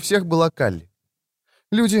 если бы у всех была Калли.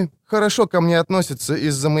 Люди хорошо ко мне относятся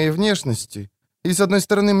из-за моей внешности, и, с одной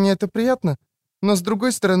стороны, мне это приятно, но, с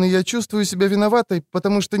другой стороны, я чувствую себя виноватой,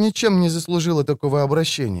 потому что ничем не заслужила такого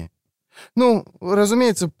обращения. Ну,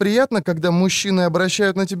 разумеется, приятно, когда мужчины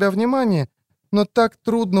обращают на тебя внимание, но так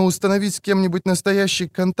трудно установить с кем-нибудь настоящий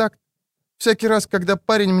контакт. Всякий раз, когда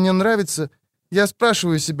парень мне нравится, я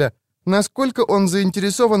спрашиваю себя, насколько он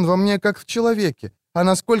заинтересован во мне как в человеке, а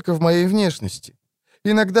насколько в моей внешности.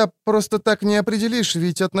 Иногда просто так не определишь,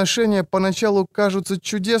 ведь отношения поначалу кажутся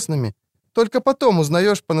чудесными, только потом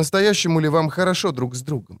узнаешь, по-настоящему ли вам хорошо друг с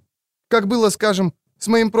другом. Как было, скажем, с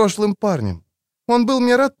моим прошлым парнем. Он был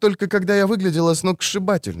мне рад только когда я выглядела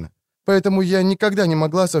сногсшибательно, поэтому я никогда не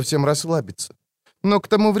могла совсем расслабиться. Но к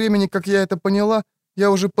тому времени, как я это поняла, я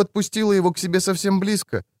уже подпустила его к себе совсем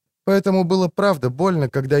близко, поэтому было правда больно,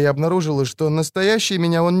 когда я обнаружила, что настоящий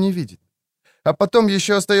меня он не видит. А потом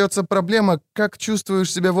еще остается проблема, как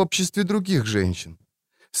чувствуешь себя в обществе других женщин.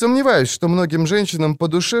 Сомневаюсь, что многим женщинам по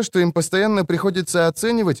душе, что им постоянно приходится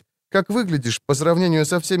оценивать, как выглядишь по сравнению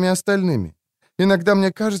со всеми остальными. Иногда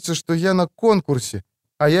мне кажется, что я на конкурсе,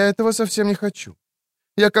 а я этого совсем не хочу.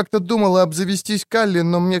 Я как-то думала обзавестись Калли,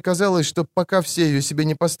 но мне казалось, что пока все ее себе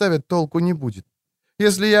не поставят, толку не будет.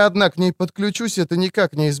 Если я одна к ней подключусь, это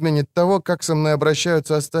никак не изменит того, как со мной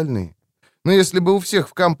обращаются остальные. Но если бы у всех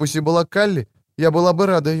в кампусе была Калли, я была бы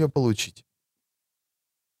рада ее получить.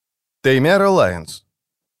 Теймера Лайонс.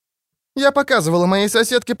 Я показывала моей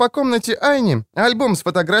соседке по комнате Айне альбом с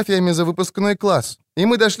фотографиями за выпускной класс, и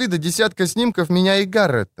мы дошли до 10 снимков меня и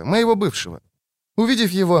Гарретта, моего бывшего. Увидев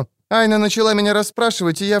его, Айна начала меня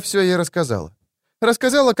расспрашивать, и я все ей рассказала.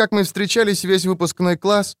 Рассказала, как мы встречались весь выпускной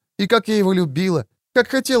класс, и как я его любила, как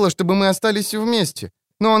хотела, чтобы мы остались вместе,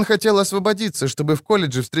 но он хотел освободиться, чтобы в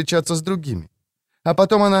колледже встречаться с другими. А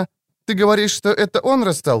потом она: «Ты говоришь, что это он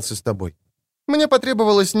расстался с тобой?» Мне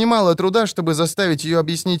потребовалось немало труда, чтобы заставить ее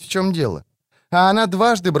объяснить, в чем дело. А она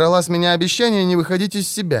дважды брала с меня обещание не выходить из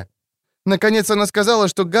себя. Наконец она сказала,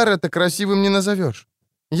 что Гаррета красивым не назовешь.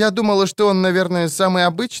 Я думала, что он, наверное, самый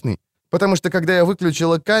обычный, потому что, когда я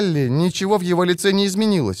выключила Калли, ничего в его лице не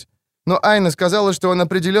изменилось. Но Айна сказала, что он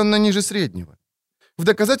определенно ниже среднего. В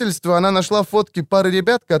доказательство она нашла фотки пары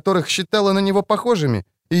ребят, которых считала на него похожими,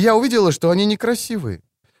 и я увидела, что они некрасивые.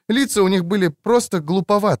 Лица у них были просто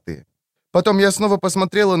глуповатые. Потом я снова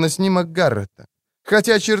посмотрела на снимок Гаррета.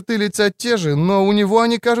 Хотя черты лица те же, но у него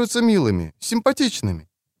они кажутся милыми, симпатичными.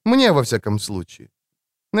 Мне, во всяком случае.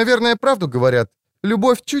 Наверное, правду говорят,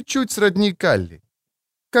 любовь чуть-чуть сродни Калли.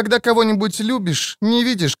 Когда кого-нибудь любишь, не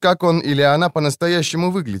видишь, как он или она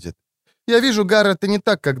по-настоящему выглядит. Я вижу Гаррета не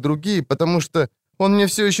так, как другие, потому что он мне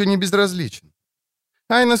все еще не безразличен.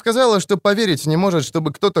 Айна сказала, что поверить не может,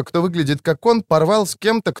 чтобы кто-то, кто выглядит как он, порвал с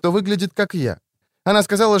кем-то, кто выглядит как я. Она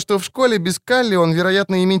сказала, что в школе без Калли он,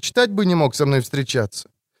 вероятно, и мечтать бы не мог со мной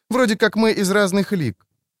встречаться. Вроде как мы из разных лиг.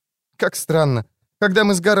 Как странно. Когда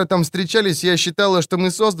мы с Гарретом встречались, я считала, что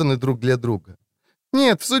мы созданы друг для друга.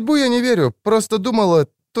 Нет, в судьбу я не верю, просто думала,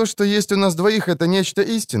 то, что есть у нас двоих, это нечто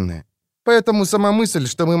истинное. Поэтому сама мысль,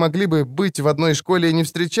 что мы могли бы быть в одной школе и не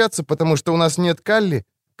встречаться, потому что у нас нет Калли,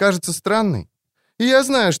 кажется странной. И я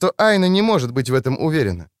знаю, что Айна не может быть в этом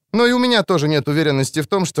уверена. Но и у меня тоже нет уверенности в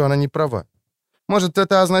том, что она не права. Может,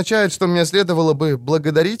 это означает, что мне следовало бы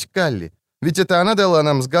благодарить Калли? Ведь это она дала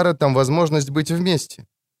нам с Гарретом возможность быть вместе.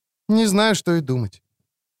 Не знаю, что и думать.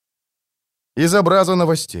 Из образа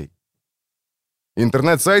новостей.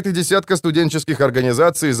 Интернет-сайты десятка студенческих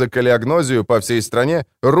организаций за коллеагнозию по всей стране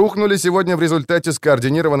рухнули сегодня в результате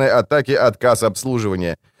скоординированной атаки отказ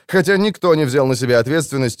обслуживания, хотя никто не взял на себя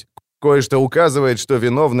ответственность Кое-что указывает, что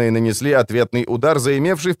виновные нанесли ответный удар за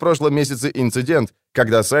имевший в прошлом месяце инцидент,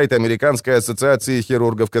 когда сайт Американской ассоциации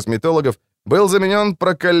хирургов-косметологов был заменен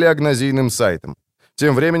прокаллиагнозийным сайтом.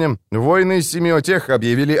 Тем временем, воины Семиотех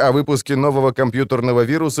объявили о выпуске нового компьютерного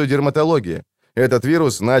вируса «Дерматология». Этот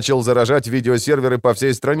вирус начал заражать видеосерверы по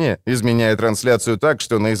всей стране, изменяя трансляцию так,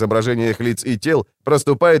 что на изображениях лиц и тел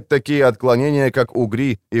проступают такие отклонения, как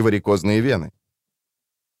угри и варикозные вены.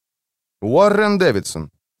 Уоррен Дэвидсон,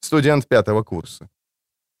 студент 5-го курса.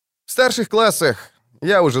 В старших классах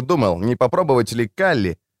я уже думал, не попробовать ли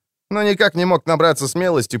Калли, но никак не мог набраться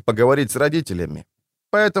смелости поговорить с родителями.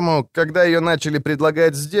 Поэтому, когда ее начали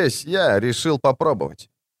предлагать здесь, я решил попробовать.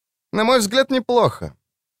 На мой взгляд, неплохо.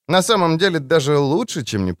 На самом деле, даже лучше,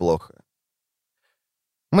 чем неплохо.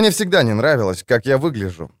 Мне всегда не нравилось, как я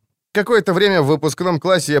выгляжу. Какое-то время в выпускном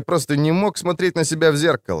классе я просто не мог смотреть на себя в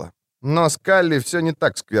зеркало. Но с Калли все не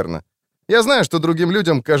так скверно. Я знаю, что другим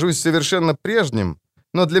людям кажусь совершенно прежним,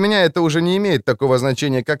 но для меня это уже не имеет такого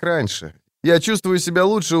значения, как раньше. Я чувствую себя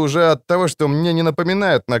лучше уже от того, что мне не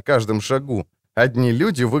напоминают на каждом шагу. Одни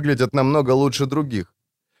люди выглядят намного лучше других.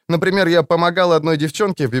 Например, я помогал одной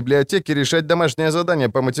девчонке в библиотеке решать домашнее задание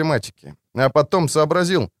по математике. А потом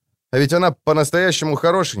сообразил, а ведь она по-настоящему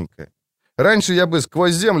хорошенькая. Раньше я бы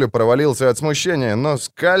сквозь землю провалился от смущения, но с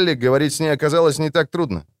Калли говорить с ней оказалось не так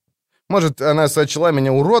трудно. Может, она сочла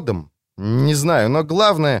меня уродом? Не знаю, но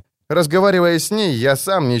главное, разговаривая с ней, я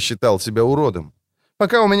сам не считал себя уродом.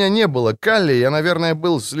 Пока у меня не было Калли, я, наверное,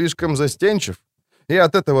 был слишком застенчив, и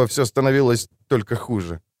от этого все становилось только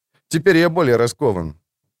хуже. Теперь я более раскован.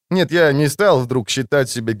 Нет, я не стал вдруг считать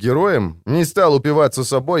себя героем, не стал упиваться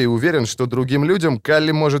собой и уверен, что другим людям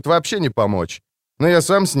Калли может вообще не помочь. Но я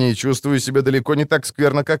сам с ней чувствую себя далеко не так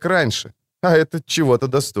скверно, как раньше, а это чего-то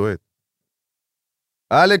достоит.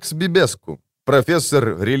 Алекс Бибеску,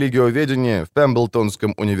 профессор религиоведения в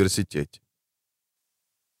Пемблтонском университете.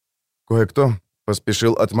 Кое-кто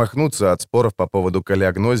поспешил отмахнуться от споров по поводу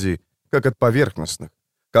колеагнозии, как от поверхностных,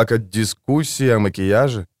 как от дискуссии о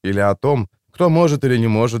макияже или о том, кто может или не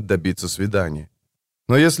может добиться свидания.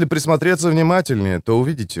 Но если присмотреться внимательнее, то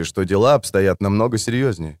увидите, что дела обстоят намного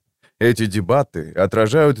серьезнее. Эти дебаты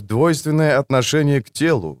отражают двойственное отношение к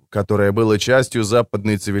телу, которое было частью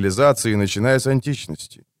западной цивилизации, начиная с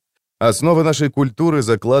античности. Основы нашей культуры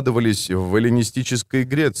закладывались в эллинистической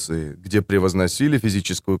Греции, где превозносили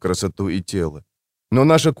физическую красоту и тело. Но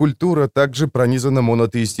наша культура также пронизана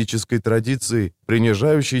монотеистической традицией,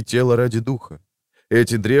 принижающей тело ради духа.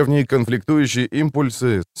 Эти древние конфликтующие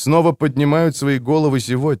импульсы снова поднимают свои головы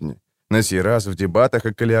сегодня, на сей раз в дебатах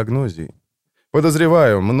о колеагнозии.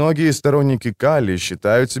 Подозреваю, многие сторонники Калли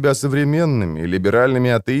считают себя современными, либеральными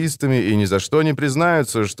атеистами и ни за что не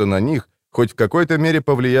признаются, что на них хоть в какой-то мере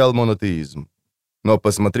повлиял монотеизм. Но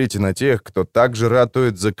посмотрите на тех, кто также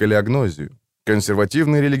ратует за колеагнозию.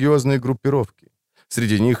 Консервативные религиозные группировки.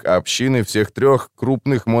 Среди них общины всех трех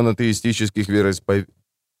крупных монотеистических вероисповеданий.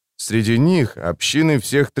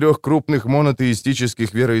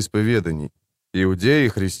 Иудеи,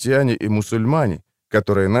 христиане и мусульмане,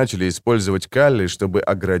 которые начали использовать Калли, чтобы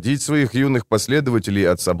оградить своих юных последователей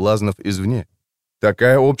от соблазнов извне.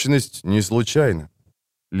 Такая общность не случайна.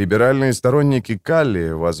 Либеральные сторонники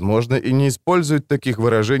Калли, возможно, и не используют таких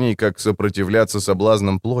выражений, как «сопротивляться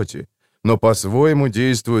соблазнам плоти», но по-своему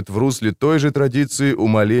действуют в русле той же традиции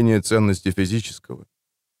умаления ценности физического.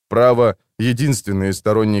 Право, единственные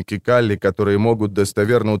сторонники Калли, которые могут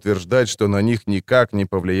достоверно утверждать, что на них никак не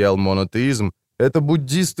повлиял монотеизм, это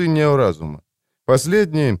буддисты неоразума.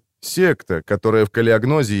 Последние — секта, которая в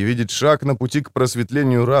колеагнозии видит шаг на пути к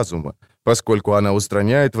просветлению разума, поскольку она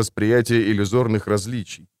устраняет восприятие иллюзорных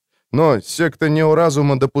различий. Но секта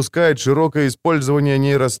неоразума допускает широкое использование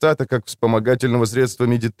нейростата как вспомогательного средства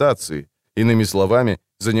медитации, иными словами,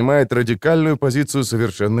 занимает радикальную позицию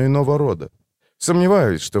совершенно иного рода.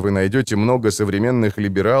 Сомневаюсь, что вы найдете много современных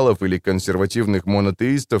либералов или консервативных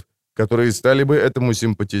монотеистов, которые стали бы этому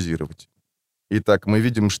симпатизировать. Итак, мы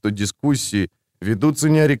видим, что дискуссии ведутся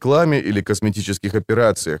не о рекламе или косметических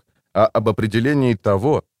операциях, а об определении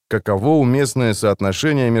того, каково уместное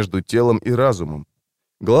соотношение между телом и разумом.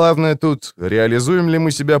 Главное тут, реализуем ли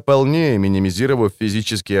мы себя полнее, минимизировав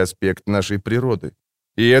физический аспект нашей природы.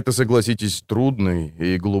 И это, согласитесь, трудный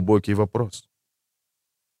и глубокий вопрос.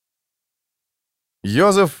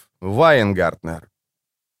 Йозеф Вайнгартнер.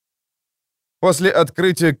 После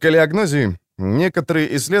открытия колеагнозии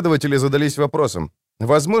некоторые исследователи задались вопросом,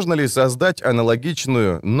 возможно ли создать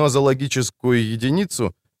аналогичную нозологическую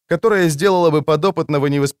единицу, которая сделала бы подопытного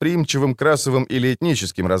невосприимчивым к расовым или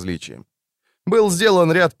этническим различиям. Был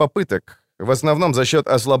сделан ряд попыток, в основном за счет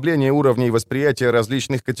ослабления уровней восприятия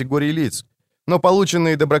различных категорий лиц, но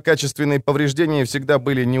полученные доброкачественные повреждения всегда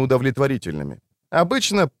были неудовлетворительными.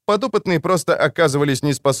 Обычно подопытные просто оказывались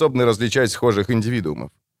неспособны различать схожих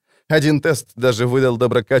индивидуумов. Один тест даже выдал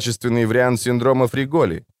доброкачественный вариант синдрома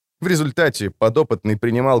Фриголи. В результате подопытный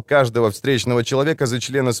принимал каждого встречного человека за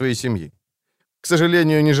члена своей семьи. К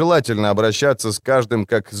сожалению, нежелательно обращаться с каждым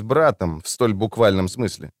как с братом в столь буквальном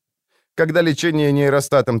смысле. Когда лечение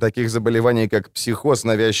нейростатом таких заболеваний, как психоз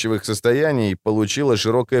навязчивых состояний, получило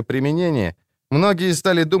широкое применение, многие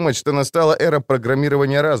стали думать, что настала эра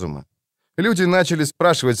программирования разума. Люди начали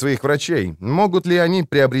спрашивать своих врачей, могут ли они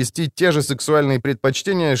приобрести те же сексуальные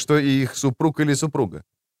предпочтения, что и их супруг или супруга.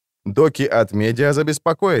 Доки от медиа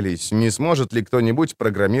забеспокоились, не сможет ли кто-нибудь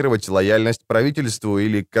программировать лояльность правительству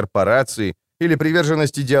или корпорации, или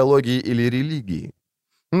приверженность идеологии или религии.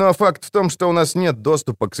 Но факт в том, что у нас нет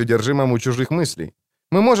доступа к содержимому чужих мыслей.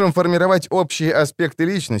 Мы можем формировать общие аспекты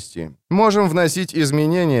личности, можем вносить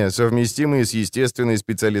изменения, совместимые с естественной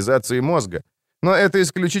специализацией мозга, но это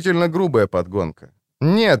исключительно грубая подгонка.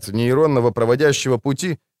 Нет нейронного проводящего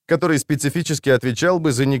пути, который специфически отвечал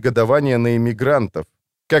бы за негодование на иммигрантов,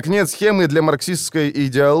 как нет схемы для марксистской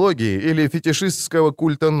идеологии или фетишистского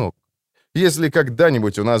культа ног. Если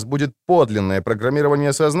когда-нибудь у нас будет подлинное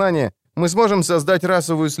программирование сознания, мы сможем создать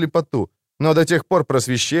расовую слепоту, но до тех пор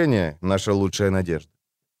просвещение — наша лучшая надежда.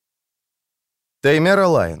 Теймера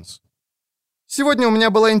Лайонс. Сегодня у меня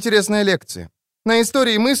была интересная лекция. На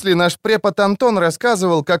истории мысли наш препод Антон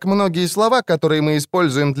рассказывал, как многие слова, которые мы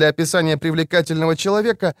используем для описания привлекательного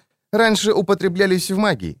человека, раньше употреблялись в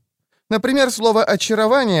магии. Например, слово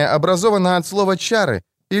 «очарование» образовано от слова «чары»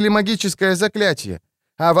 или «магическое заклятие»,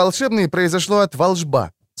 а «волшебный» произошло от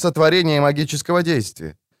 «волжба», сотворение магического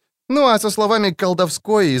действия. Ну а со словами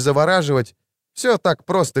 «колдовской» и «завораживать» все так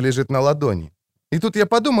просто лежит на ладони. И тут я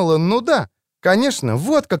подумала, ну да, конечно,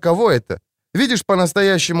 вот каково это. Видишь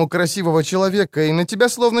по-настоящему красивого человека, и на тебя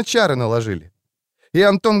словно чары наложили. И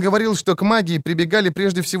Антон говорил, что к магии прибегали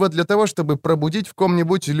прежде всего для того, чтобы пробудить в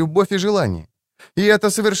ком-нибудь любовь и желание. И это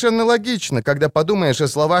совершенно логично, когда подумаешь о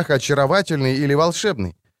словах «очаровательный» или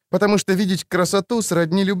 «волшебный», потому что видеть красоту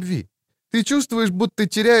сродни любви. Ты чувствуешь, будто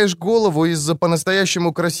теряешь голову из-за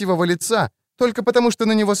по-настоящему красивого лица, только потому что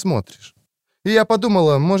на него смотришь. И я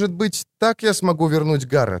подумала, может быть, так я смогу вернуть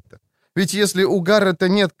Гаррета. Ведь если у Гаррета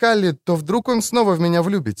нет Калли, то вдруг он снова в меня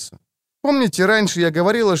влюбится. Помните, раньше я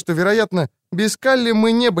говорила, что, вероятно, без Калли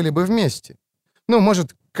мы не были бы вместе? Ну,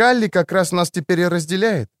 может, Калли как раз нас теперь и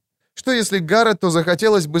разделяет? Что если Гаррету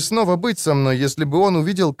захотелось бы снова быть со мной, если бы он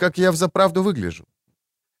увидел, как я взаправду выгляжу?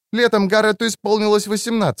 Летом Гаррету исполнилось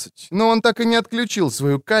 18, но он так и не отключил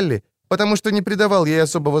свою Калли, потому что не придавал ей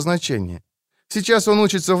особого значения. Сейчас он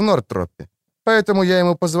учится в Нортропе, поэтому я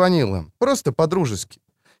ему позвонила, просто по-дружески.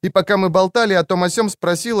 И пока мы болтали о том о сём,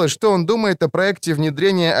 спросила, что он думает о проекте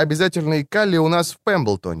внедрения обязательной Калли у нас в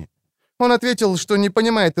Пемблтоне. Он ответил, что не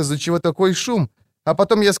понимает, из-за чего такой шум, а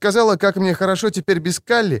потом я сказала, как мне хорошо теперь без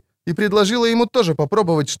Калли, и предложила ему тоже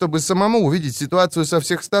попробовать, чтобы самому увидеть ситуацию со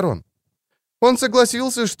всех сторон. Он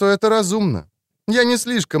согласился, что это разумно. Я не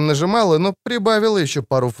слишком нажимала, но прибавила еще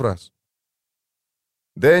пару фраз.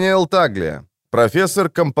 Дэниел Таглия, профессор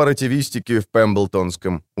компаративистики в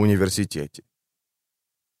Пемблтонском университете.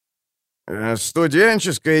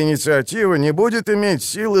 Студенческая инициатива не будет иметь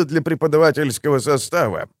силы для преподавательского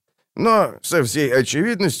состава, но со всей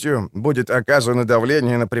очевидностью будет оказано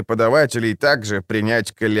давление на преподавателей также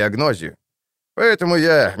принять каллиагнозию. Поэтому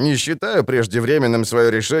я не считаю преждевременным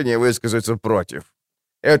свое решение высказаться против.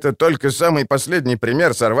 Это только самый последний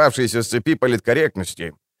пример сорвавшейся с цепи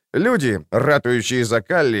политкорректности. Люди, ратующие за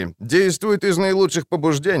Калли, действуют из наилучших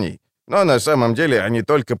побуждений, но на самом деле они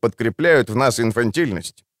только подкрепляют в нас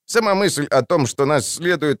инфантильность. Сама мысль о том, что нас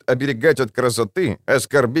следует оберегать от красоты,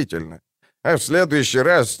 оскорбительна. А в следующий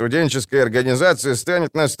раз студенческая организация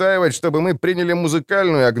станет настаивать, чтобы мы приняли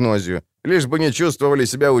музыкальную агнозию, лишь бы не чувствовали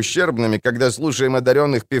себя ущербными, когда слушаем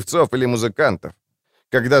одаренных певцов или музыкантов.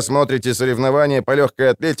 Когда смотрите соревнования по легкой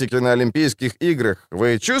атлетике на Олимпийских играх,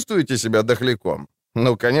 вы чувствуете себя дохляком?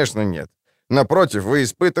 Ну, конечно, нет. Напротив, вы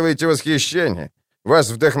испытываете восхищение. Вас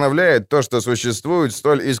вдохновляет то, что существуют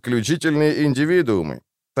столь исключительные индивидуумы.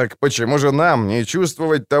 Так почему же нам не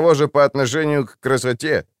чувствовать того же по отношению к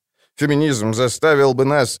красоте? Феминизм заставил бы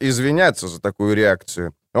нас извиняться за такую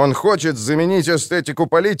реакцию. Он хочет заменить эстетику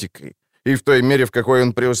политикой, и в той мере, в какой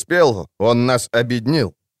он преуспел, он нас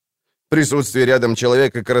обеднил. Присутствие рядом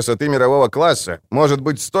человека красоты мирового класса может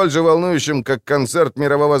быть столь же волнующим, как концерт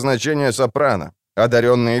мирового значения сопрано.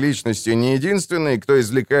 Одаренные личности не единственные, кто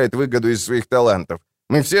извлекает выгоду из своих талантов.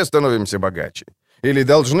 Мы все становимся богаче. Или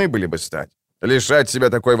должны были бы стать. Лишать себя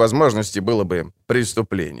такой возможности было бы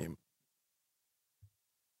преступлением.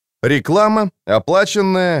 Реклама,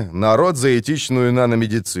 оплаченная, народ за этичную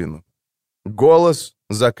наномедицину. Голос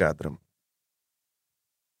за кадром.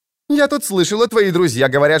 «Я тут слышала, твои друзья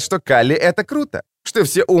говорят, что Калли — это круто, что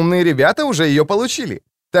все умные ребята уже ее получили.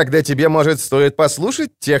 Тогда тебе, может, стоит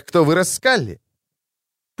послушать тех, кто вырос с Калли».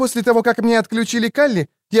 «После того, как мне отключили Калли,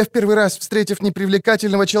 я в первый раз, встретив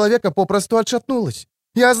непривлекательного человека, попросту отшатнулась.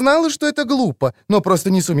 Я знала, что это глупо, но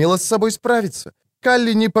просто не сумела с собой справиться.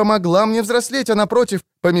 Калли не помогла мне взрослеть, а, напротив,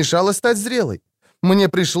 помешала стать зрелой. Мне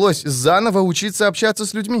пришлось заново учиться общаться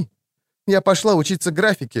с людьми. Я пошла учиться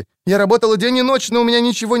графике. Я работала день и ночь, но у меня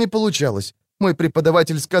ничего не получалось. Мой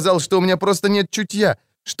преподаватель сказал, что у меня просто нет чутья,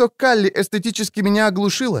 что Калли эстетически меня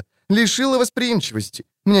оглушила, лишила восприимчивости.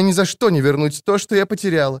 Мне ни за что не вернуть то, что я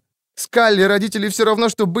потеряла. С Калли родители все равно,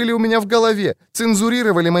 что были у меня в голове,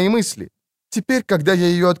 цензурировали мои мысли. Теперь, когда я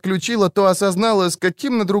ее отключила, то осознала, с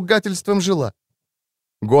каким надругательством жила».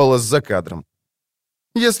 Голос за кадром.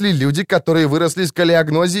 «Если люди, которые выросли с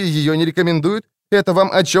каллиагнозией, ее не рекомендуют, это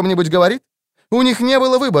вам о чем-нибудь говорит? У них не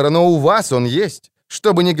было выбора, но у вас он есть.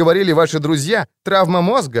 Что бы ни говорили ваши друзья, травма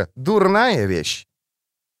мозга — дурная вещь».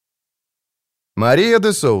 Мария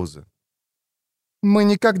де Соуза. «Мы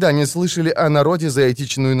никогда не слышали о народе за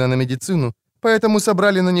этичную наномедицину, поэтому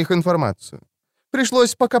собрали на них информацию.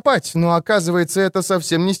 Пришлось покопать, но оказывается, это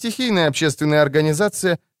совсем не стихийная общественная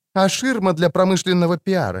организация, а ширма для промышленного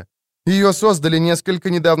пиара. Ее создали несколько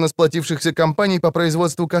недавно сплотившихся компаний по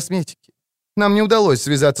производству косметики. Нам не удалось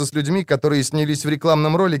связаться с людьми, которые снялись в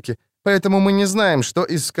рекламном ролике, поэтому мы не знаем, что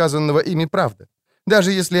из сказанного ими правда.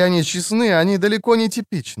 Даже если они честны, они далеко не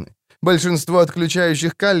типичны. Большинство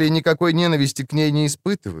отключающих Калли никакой ненависти к ней не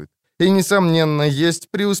испытывают. И, несомненно, есть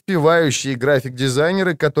преуспевающие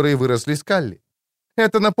график-дизайнеры, которые выросли с Калли.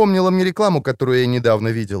 Это напомнило мне рекламу, которую я недавно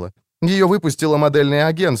видела. Ее выпустило модельное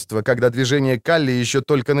агентство, когда движение Калли еще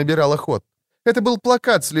только набирало ход. Это был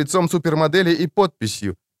плакат с лицом супермодели и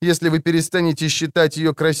подписью: «Если вы перестанете считать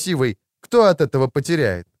ее красивой, кто от этого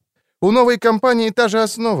потеряет?» У новой компании та же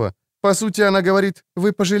основа. По сути, она говорит: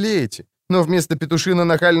 «Вы пожалеете». Но вместо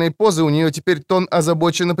петушино-нахальной позы у нее теперь тон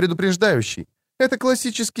озабоченно предупреждающий. Это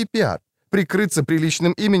классический пиар. Прикрыться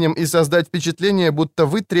приличным именем и создать впечатление, будто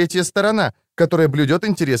вы третья сторона, которая блюдет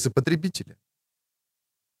интересы потребителя.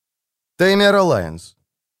 Теймер Алайенс.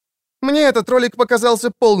 Мне этот ролик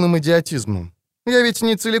показался полным идиотизмом. Я ведь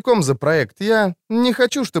не целиком за проект. Я не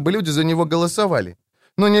хочу, чтобы люди за него голосовали.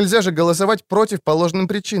 Но нельзя же голосовать против по ложным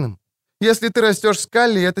причинам. Если ты растешь с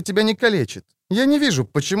Калли, это тебя не калечит. Я не вижу,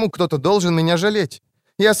 почему кто-то должен меня жалеть.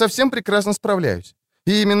 Я совсем прекрасно справляюсь.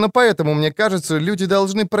 И именно поэтому, мне кажется, люди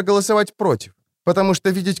должны проголосовать против. Потому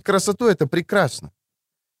что видеть красоту — это прекрасно.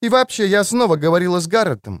 И вообще, я снова говорила с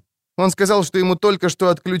Гарретом. Он сказал, что ему только что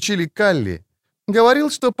отключили Калли. Говорил,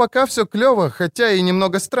 что пока все клево, хотя и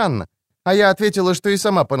немного странно. А я ответила, что и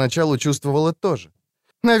сама поначалу чувствовала тоже.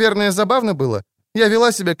 Наверное, забавно было. Я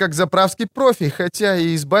вела себя как заправский профи, хотя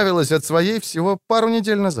и избавилась от своей всего пару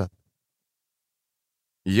недель назад.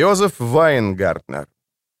 Йозеф Вайнгартнер.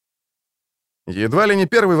 Едва ли не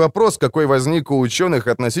первый вопрос, какой возник у ученых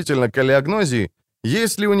относительно каллиагнозии,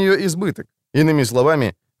 есть ли у нее избыток. Иными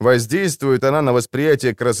словами, воздействует она на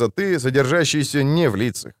восприятие красоты, содержащейся не в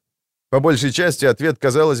лицах. По большей части ответ,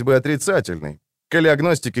 казалось бы, отрицательный.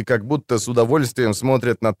 Каллиагностики как будто с удовольствием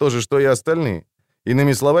смотрят на то же, что и остальные.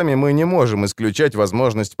 Иными словами, мы не можем исключать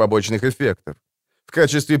возможность побочных эффектов. В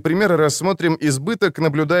качестве примера рассмотрим избыток,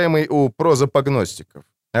 наблюдаемый у прозапогностиков.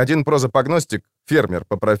 Один прозапогностик, фермер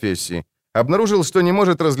по профессии, обнаружил, что не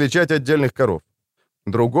может различать отдельных коров.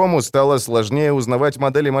 Другому стало сложнее узнавать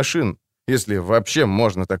модели машин, если вообще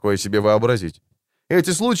можно такое себе вообразить.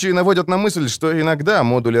 Эти случаи наводят на мысль, что иногда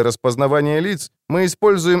модули распознавания лиц мы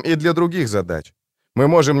используем и для других задач. Мы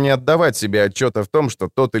можем не отдавать себе отчета в том, что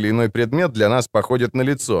тот или иной предмет для нас походит на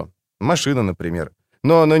лицо. Машина, например.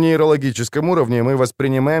 Но на нейрологическом уровне мы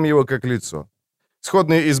воспринимаем его как лицо.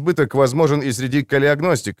 Сходный избыток возможен и среди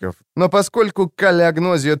каллиагностиков, но поскольку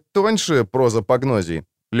каллиагнозия тоньше прозапогнозии,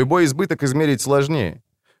 любой избыток измерить сложнее.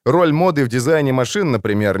 Роль моды в дизайне машин,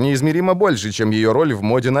 например, неизмеримо больше, чем ее роль в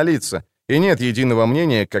моде на лица, и нет единого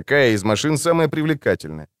мнения, какая из машин самая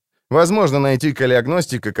привлекательная. Возможно найти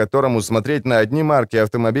каллиагностика, которому смотреть на одни марки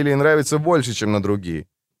автомобилей нравится больше, чем на другие.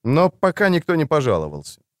 Но пока никто не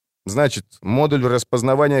пожаловался. Значит, модуль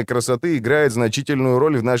распознавания красоты играет значительную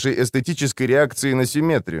роль в нашей эстетической реакции на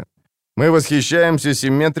симметрию. Мы восхищаемся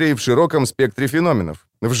симметрией в широком спектре феноменов.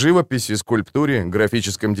 В живописи, скульптуре,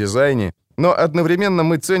 графическом дизайне. Но одновременно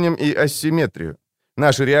мы ценим и асимметрию.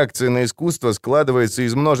 Наша реакция на искусство складывается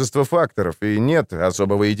из множества факторов, и нет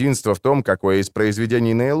особого единства в том, какое из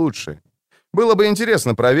произведений наилучшее. Было бы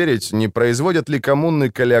интересно проверить, не производят ли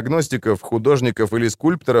коммуны каллиагностиков, художников или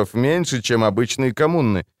скульпторов меньше, чем обычные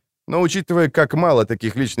коммуны. Но учитывая, как мало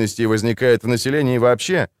таких личностей возникает в населении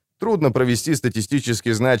вообще, трудно провести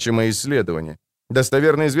статистически значимое исследование.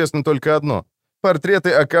 Достоверно известно только одно.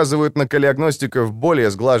 Портреты оказывают на каллиагностиков более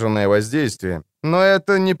сглаженное воздействие, но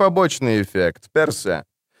это не побочный эффект, персе.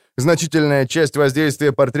 Значительная часть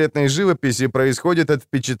воздействия портретной живописи происходит от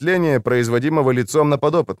впечатления, производимого лицом на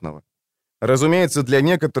подопытного. Разумеется, для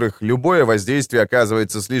некоторых любое воздействие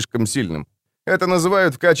оказывается слишком сильным. Это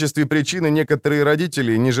называют в качестве причины некоторые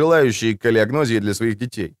родители, не желающие каллиагнозии для своих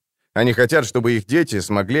детей. Они хотят, чтобы их дети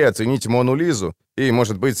смогли оценить Мону Лизу и,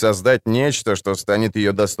 может быть, создать нечто, что станет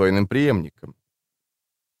ее достойным преемником.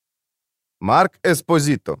 Марк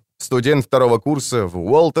Эспозито, студент второго курса в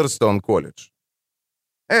Уолтерстон-колледж.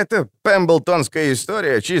 Это пемблтонская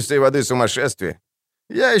история чистой воды сумасшествия.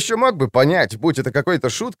 Я еще мог бы понять, будь это какой-то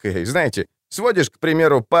шуткой, знаете, сводишь, к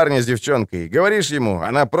примеру, парня с девчонкой, говоришь ему,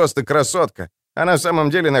 она просто красотка, а на самом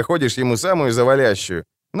деле находишь ему самую завалящую.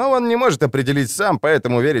 Но он не может определить сам,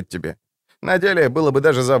 поэтому верит тебе. На деле было бы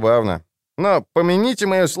даже забавно. Но, помяните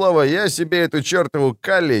мое слово, я себе эту чертову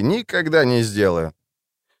Калли никогда не сделаю.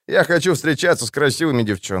 Я хочу встречаться с красивыми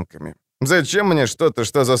девчонками. Зачем мне что-то,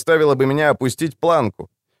 что заставило бы меня опустить планку?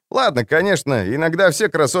 Ладно, конечно, иногда все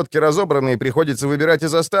красотки разобраны и приходится выбирать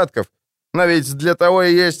из остатков. Но ведь для того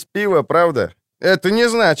и есть пиво, правда? Это не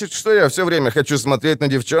значит, что я все время хочу смотреть на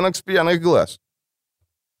девчонок с пьяных глаз.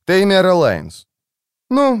 Теймера Лайнс.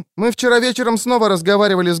 Ну, мы вчера вечером снова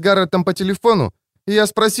разговаривали с Гарретом по телефону, и я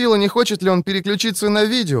спросила, не хочет ли он переключиться на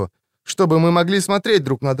видео, чтобы мы могли смотреть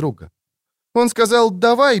друг на друга. Он сказал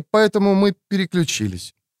 «давай», поэтому мы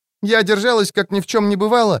переключились. Я держалась, как ни в чем не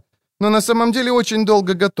бывало, но на самом деле очень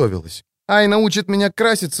долго готовилась. Айна учит меня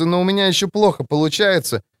краситься, но у меня еще плохо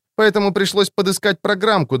получается, поэтому пришлось подыскать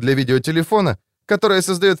программку для видеотелефона, которая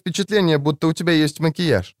создает впечатление, будто у тебя есть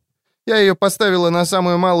макияж. Я ее поставила на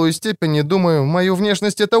самую малую степень и думаю, мою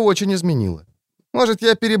внешность это очень изменило. Может,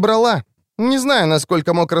 я перебрала? Не знаю,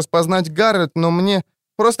 насколько мог распознать Гаррет, но мне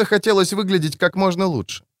просто хотелось выглядеть как можно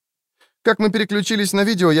лучше. Как мы переключились на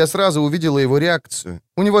видео, я сразу увидела его реакцию.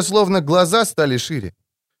 У него словно глаза стали шире.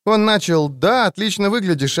 Он начал «да, отлично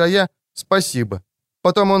выглядишь», а я «спасибо».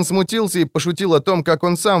 Потом он смутился и пошутил о том, как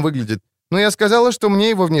он сам выглядит, но я сказала, что мне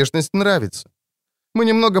его внешность нравится. Мы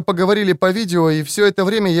немного поговорили по видео, и все это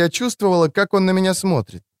время я чувствовала, как он на меня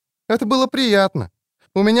смотрит. Это было приятно.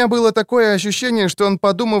 У меня было такое ощущение, что он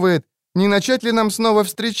подумывает, не начать ли нам снова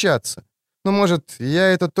встречаться. Но, может, я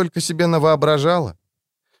это только себе навоображала.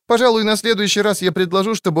 Пожалуй, на следующий раз я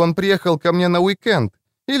предложу, чтобы он приехал ко мне на уикенд,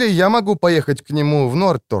 или я могу поехать к нему в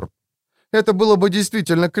Нордторп. Это было бы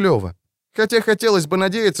действительно клево. Хотя хотелось бы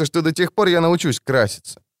надеяться, что до тех пор я научусь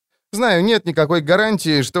краситься. Знаю, нет никакой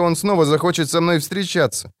гарантии, что он снова захочет со мной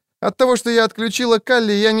встречаться. От того, что я отключила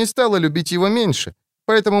Калли, я не стала любить его меньше,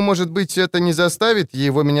 поэтому, может быть, это не заставит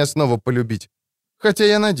его меня снова полюбить. Хотя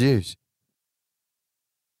я надеюсь.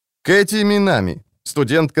 Кэти Минами,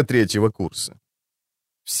 студентка третьего курса.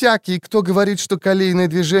 Всякий, кто говорит, что калийное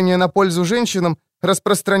движение на пользу женщинам,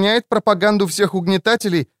 распространяет пропаганду всех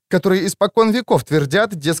угнетателей, которые испокон веков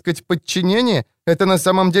твердят, дескать, подчинение — это на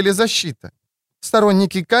самом деле защита.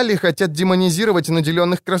 Сторонники Калли хотят демонизировать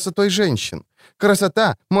наделенных красотой женщин.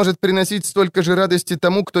 Красота может приносить столько же радости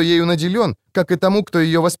тому, кто ею наделен, как и тому, кто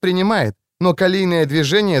ее воспринимает, но калийное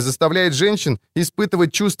движение заставляет женщин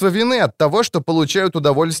испытывать чувство вины от того, что получают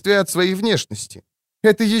удовольствие от своей внешности.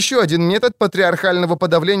 Это еще один метод патриархального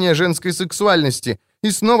подавления женской сексуальности, и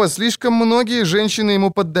снова слишком многие женщины ему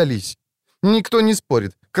поддались. Никто не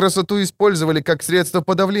спорит, красоту использовали как средство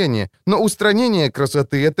подавления, но устранение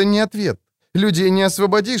красоты — это не ответ. Людей не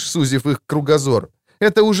освободишь, сузив их кругозор.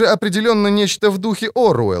 Это уже определенно нечто в духе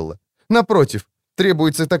Оруэлла. Напротив,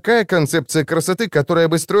 требуется такая концепция красоты, которая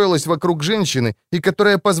бы строилась вокруг женщины и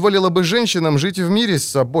которая позволила бы женщинам жить в мире с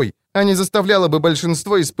собой, а не заставляла бы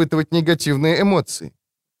большинство испытывать негативные эмоции.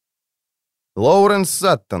 Лоуренс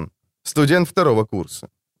Саттон, студент второго курса.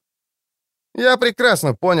 Я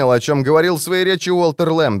прекрасно понял, о чем говорил в своей речи Уолтер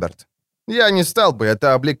Лэмберт. Я не стал бы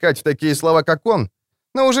это облекать в такие слова, как он,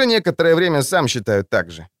 но уже некоторое время сам считаю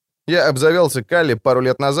так же. Я обзавелся Калли пару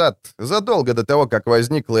лет назад, задолго до того, как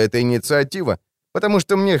возникла эта инициатива, потому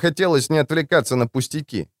что мне хотелось не отвлекаться на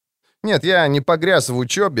пустяки. Нет, я не погряз в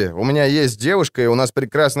учебе, у меня есть девушка, и у нас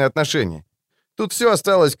прекрасные отношения. Тут все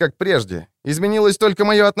осталось как прежде, изменилось только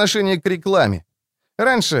мое отношение к рекламе.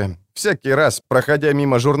 Раньше, всякий раз, проходя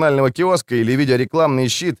мимо журнального киоска или видя рекламный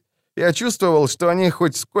щит, я чувствовал, что они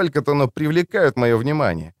хоть сколько-то, но привлекают мое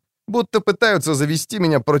внимание. Будто пытаются завести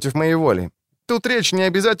меня против моей воли. Тут речь не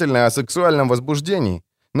обязательно о сексуальном возбуждении.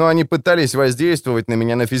 Но они пытались воздействовать на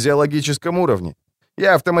меня на физиологическом уровне.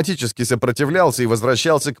 Я автоматически сопротивлялся и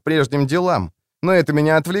возвращался к прежним делам. Но это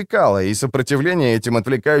меня отвлекало, и сопротивление этим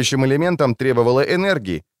отвлекающим элементам требовало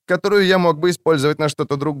энергии, которую я мог бы использовать на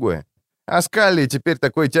что-то другое. А с Калли теперь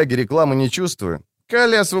такой тяги рекламы не чувствую.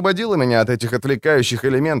 Калли освободила меня от этих отвлекающих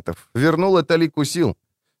элементов, вернула талику сил.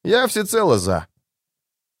 Я всецело за.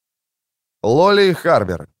 Лоли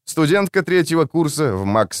Харбер, студентка 3-го курса в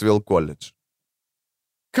Максвелл-колледж.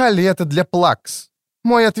 Калли — это для плакс.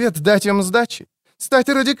 Мой ответ — дать им сдачи. Стать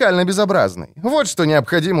радикально безобразной. Вот что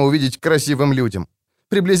необходимо увидеть красивым людям.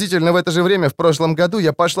 Приблизительно в это же время в прошлом году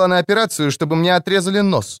я пошла на операцию, чтобы мне отрезали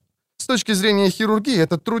нос. С точки зрения хирургии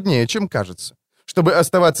это труднее, чем кажется. Чтобы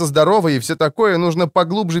оставаться здоровой и все такое, нужно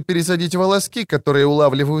поглубже пересадить волоски, которые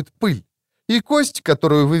улавливают пыль. И кость,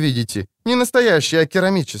 которую вы видите, не настоящая, а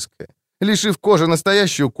керамическая. Лишив кожи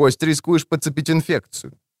настоящую кость, рискуешь подцепить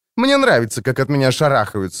инфекцию. Мне нравится, как от меня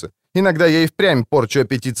шарахаются. Иногда я и впрямь порчу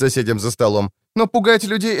аппетит соседям за столом. Но пугать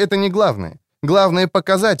людей — это не главное. Главное —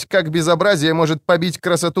 показать, как безобразие может побить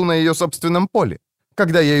красоту на ее собственном поле.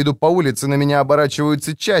 Когда я иду по улице, на меня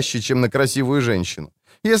оборачиваются чаще, чем на красивую женщину.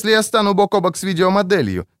 Если я стану бок о бок с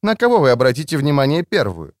видеомоделью, на кого вы обратите внимание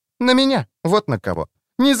первую? На меня. Вот на кого.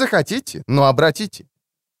 Не захотите, но обратите.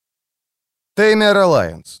 Теймер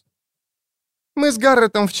Алайенс. Мы с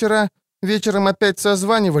Гарретом вчера вечером опять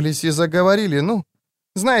созванивались и заговорили,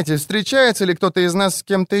 знаете, встречается ли кто-то из нас с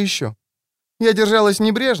кем-то еще? Я держалась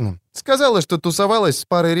небрежно, сказала, что тусовалась с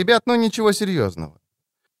парой ребят, но ничего серьезного.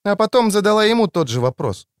 А потом задала ему тот же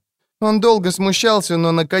вопрос. Он долго смущался,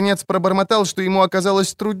 но, наконец, пробормотал, что ему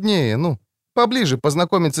оказалось труднее, поближе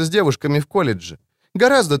познакомиться с девушками в колледже.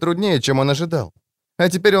 Гораздо труднее, чем он ожидал. А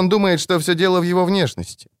теперь он думает, что все дело в его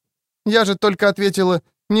внешности. Я же только ответила: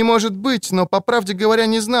 «Не может быть», но, по правде говоря,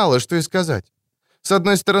 не знала, что и сказать. С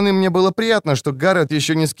одной стороны, мне было приятно, что Гаррет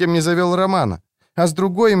еще ни с кем не завел романа, а с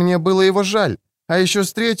другой, мне было его жаль, а еще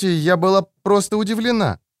с третьей, я была просто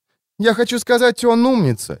удивлена. Я хочу сказать, он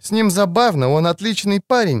умница, с ним забавно, он отличный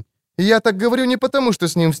парень, и я так говорю не потому, что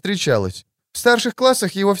с ним встречалась. В старших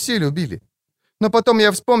классах его все любили. Но потом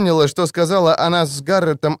я вспомнила, что сказала о нас с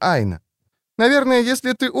Гарретом Айна. Наверное,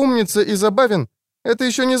 если ты умница и забавен, это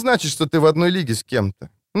еще не значит, что ты в одной лиге с кем-то.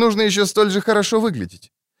 Нужно еще столь же хорошо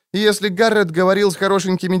выглядеть. И если Гаррет говорил с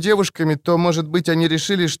хорошенькими девушками, то, может быть, они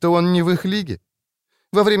решили, что он не в их лиге.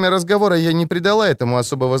 Во время разговора я не придала этому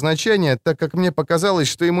особого значения, так как мне показалось,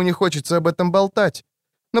 что ему не хочется об этом болтать.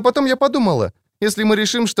 Но потом я подумала, если мы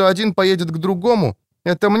решим, что один поедет к другому,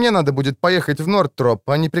 это мне надо будет поехать в Норттроп,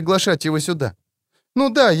 а не приглашать его сюда.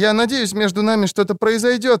 Да, я надеюсь, между нами что-то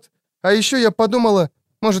произойдет. А еще я подумала,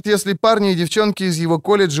 может, если парни и девчонки из его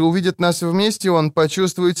колледжа увидят нас вместе, он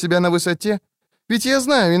почувствует себя на высоте. Ведь я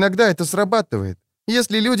знаю, иногда это срабатывает.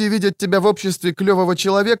 Если люди видят тебя в обществе клевого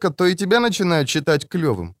человека, то и тебя начинают считать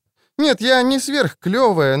клевым. Нет, я не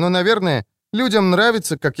сверхклевая, но, наверное, людям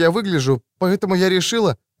нравится, как я выгляжу, поэтому я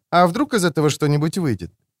решила, а вдруг из этого что-нибудь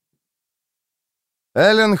выйдет?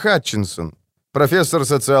 Эллен Хатчинсон, профессор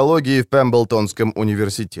социологии в Пемблтонском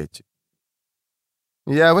университете.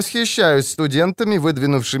 Я восхищаюсь студентами,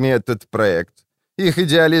 выдвинувшими этот проект. Их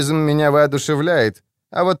идеализм меня воодушевляет,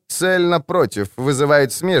 а вот цель, напротив,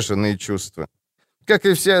 вызывает смешанные чувства. Как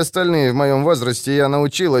и все остальные в моем возрасте, я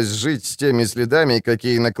научилась жить с теми следами,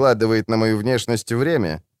 какие накладывает на мою внешность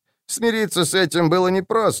время. Смириться с этим было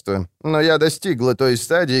непросто, но я достигла той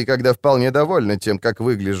стадии, когда вполне довольна тем, как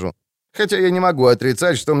выгляжу. Хотя я не могу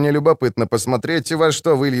отрицать, что мне любопытно посмотреть, во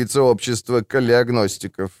что выльется общество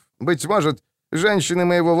коллеагностиков. Быть может, женщины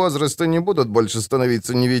моего возраста не будут больше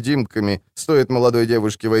становиться невидимками, стоит молодой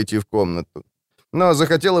девушке войти в комнату. Но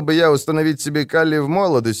захотела бы я установить себе Калли в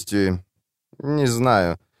молодости? Не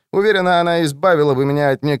знаю. Уверена, она избавила бы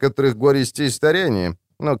меня от некоторых горестей старения.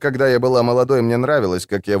 Но когда я была молодой, мне нравилось,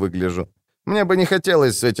 как я выгляжу. Мне бы не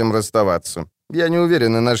хотелось с этим расставаться. Я не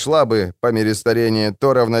уверена, нашла бы, по мере старения,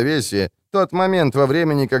 то равновесие, тот момент во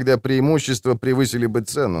времени, когда преимущества превысили бы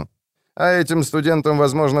цену. А этим студентам,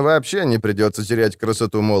 возможно, вообще не придется терять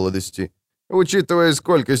красоту молодости. Учитывая,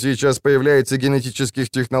 сколько сейчас появляется генетических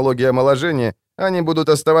технологий омоложения, они будут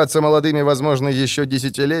оставаться молодыми, возможно, еще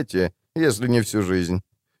десятилетия, если не всю жизнь.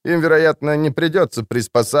 Им, вероятно, не придется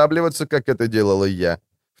приспосабливаться, как это делала я.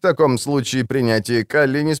 В таком случае принятие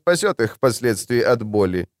Калли не спасет их впоследствии от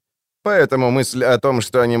боли. Поэтому мысль о том,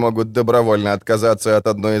 что они могут добровольно отказаться от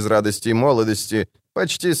одной из радостей молодости,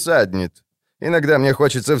 почти саднит. Иногда мне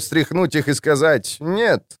хочется встряхнуть их и сказать: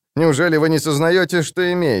 «Нет, неужели вы не сознаете,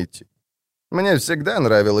 что имеете?» Мне всегда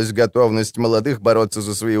нравилась готовность молодых бороться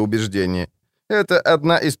за свои убеждения. Это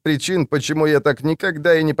одна из причин, почему я так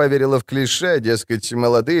никогда и не поверила в клише, дескать,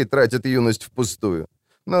 молодые тратят юность впустую.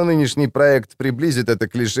 Но нынешний проект приблизит это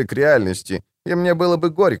клише к реальности, и мне было бы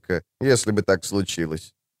горько, если бы так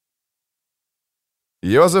случилось.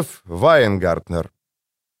 Йозеф Вайнгартнер.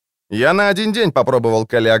 Я на один день попробовал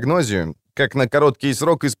калиагнозию, как на короткий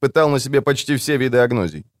срок испытал на себе почти все виды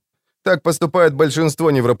агнозий. Так поступает большинство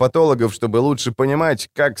невропатологов, чтобы лучше понимать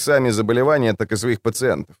как сами заболевания, так и своих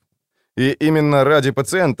пациентов. И именно ради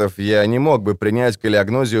пациентов я не мог бы принять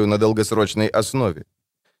калиагнозию на долгосрочной основе.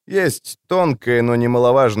 Есть тонкая, но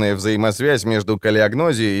немаловажная взаимосвязь между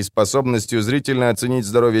калиагнозией и способностью зрительно оценить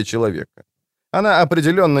здоровье человека. Она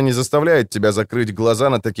определенно не заставляет тебя закрыть глаза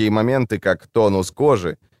на такие моменты, как тонус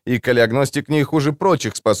кожи, и калиагностик не хуже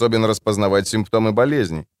прочих способен распознавать симптомы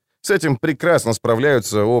болезни. С этим прекрасно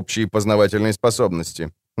справляются общие познавательные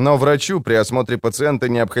способности. Но врачу при осмотре пациента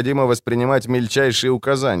необходимо воспринимать мельчайшие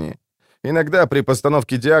указания. Иногда при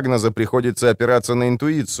постановке диагноза приходится опираться на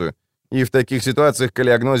интуицию, и в таких ситуациях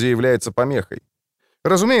калиагнозия является помехой.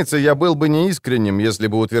 Разумеется, я был бы неискренним, если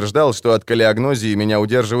бы утверждал, что от калиагнозии меня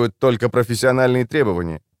удерживают только профессиональные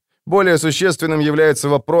требования. Более существенным является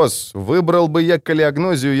вопрос, выбрал бы я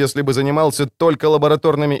калиагнозию, если бы занимался только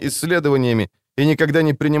лабораторными исследованиями и никогда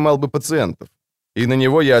не принимал бы пациентов. И на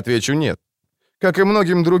него я отвечу нет. Как и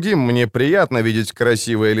многим другим, мне приятно видеть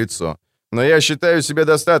красивое лицо, но я считаю себя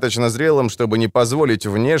достаточно зрелым, чтобы не позволить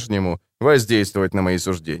внешнему воздействовать на мои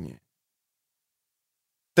суждения.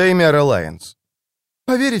 Теймер Алайенс.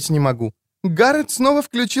 Поверить не могу. Гаррет снова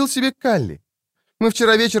включил себе Калли. Мы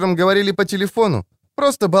вчера вечером говорили по телефону,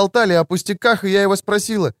 просто болтали о пустяках, и я его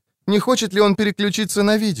спросила, не хочет ли он переключиться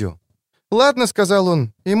на видео. «Ладно», — сказал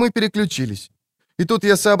он, и мы переключились. И тут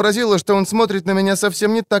я сообразила, что он смотрит на меня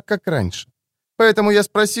совсем не так, как раньше. Поэтому я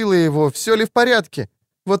спросила его, все ли в порядке.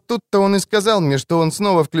 Вот тут-то он и сказал мне, что он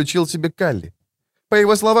снова включил себе Калли. По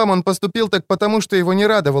его словам, он поступил так потому, что его не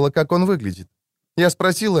радовало, как он выглядит. Я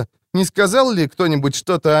спросила, не сказал ли кто-нибудь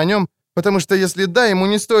что-то о нем, потому что если да, ему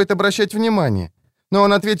не стоит обращать внимание. Но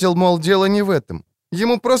он ответил, мол, дело не в этом.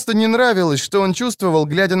 Ему просто не нравилось, что он чувствовал,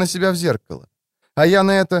 глядя на себя в зеркало. А я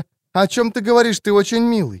на это, «О чем ты говоришь, ты очень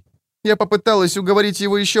милый». Я попыталась уговорить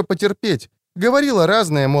его еще потерпеть. Говорила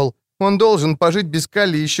разное, мол, он должен пожить без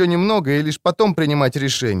Калли еще немного и лишь потом принимать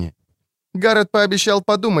решение. Гаррет пообещал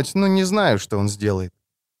подумать, но не знаю, что он сделает.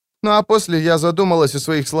 Ну а после я задумалась о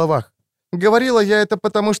своих словах. Говорила я это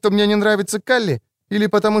потому, что мне не нравится Калли, или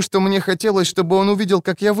потому, что мне хотелось, чтобы он увидел,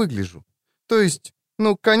 как я выгляжу? То есть,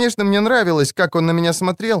 конечно, мне нравилось, как он на меня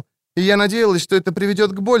смотрел, и я надеялась, что это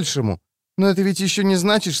приведет к большему. Но это ведь еще не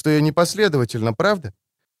значит, что я непоследовательна, правда?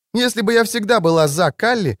 Если бы я всегда была за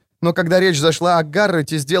Калли, но когда речь зашла о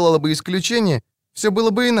Гаррете, сделала бы исключение, все было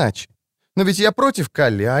бы иначе. Но ведь я против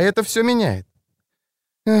Калли, а это все меняет.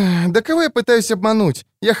 Да кого я пытаюсь обмануть?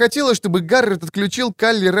 Я хотела, чтобы Гаррет отключил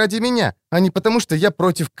Калли ради меня, а не потому, что я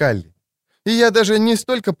против Калли. И я даже не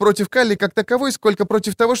столько против Калли как таковой, сколько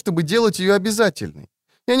против того, чтобы делать ее обязательной.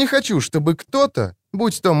 Я не хочу, чтобы кто-то,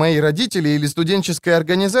 будь то мои родители или студенческая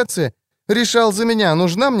организация, решал за меня,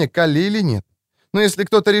 нужна мне Калли или нет. Но если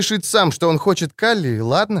кто-то решит сам, что он хочет Калли,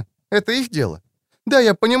 ладно, это их дело. Да,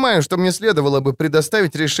 я понимаю, что мне следовало бы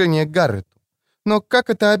предоставить решение Гаррету. Но как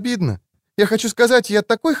это обидно. Я хочу сказать, я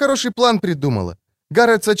такой хороший план придумала.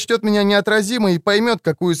 Гаррет сочтет меня неотразимой и поймет,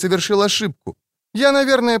 какую совершил ошибку. Я,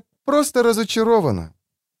 наверное, просто разочарована.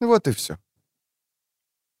 Вот и все.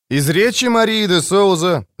 Из речи Марии де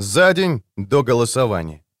Соуза за день до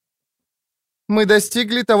голосования. Мы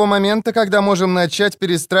достигли того момента, когда можем начать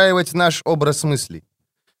перестраивать наш образ мыслей.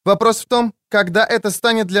 Вопрос в том, когда это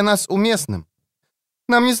станет для нас уместным.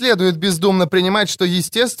 Нам не следует бездумно принимать, что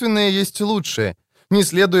естественное есть лучшее. Не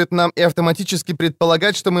следует нам и автоматически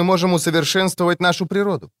предполагать, что мы можем усовершенствовать нашу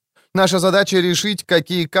природу. Наша задача решить,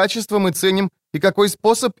 какие качества мы ценим и какой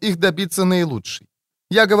способ их добиться наилучший.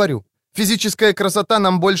 Я говорю, физическая красота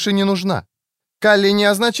нам больше не нужна. Калли не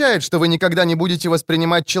означает, что вы никогда не будете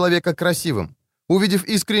воспринимать человека красивым. Увидев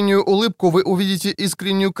искреннюю улыбку, вы увидите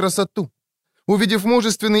искреннюю красоту. Увидев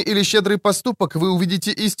мужественный или щедрый поступок, вы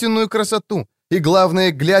увидите истинную красоту. И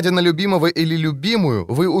главное, глядя на любимого или любимую,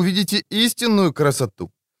 вы увидите истинную красоту.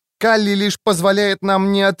 Калли лишь позволяет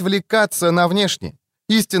нам не отвлекаться на внешнее.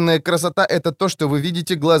 Истинная красота — это то, что вы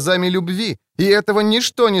видите глазами любви, и этого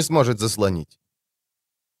ничто не сможет заслонить.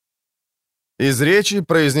 Из речи,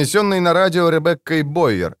 произнесенной на радио Ребеккой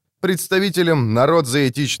Бойер, представителем «Народ за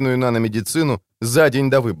этичную наномедицину» за день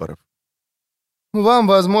до выборов. Вам,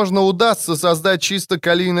 возможно, удастся создать чисто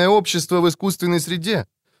калийное общество в искусственной среде,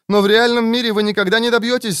 но в реальном мире вы никогда не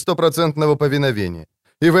добьетесь стопроцентного повиновения.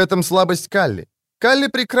 И в этом слабость Калли. Калли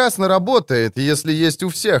прекрасно работает, если есть у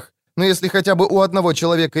всех, но если хотя бы у одного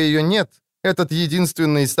человека ее нет, этот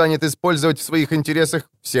единственный станет использовать в своих интересах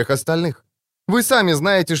всех остальных. Вы сами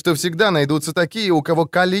знаете, что всегда найдутся такие, у кого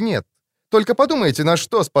Калли нет. Только подумайте, на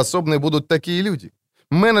что способны будут такие люди.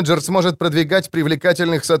 Менеджер сможет продвигать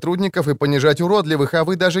привлекательных сотрудников и понижать уродливых, а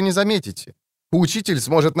вы даже не заметите. Учитель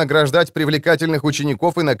сможет награждать привлекательных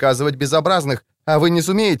учеников и наказывать безобразных, а вы не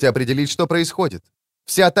сумеете определить, что происходит.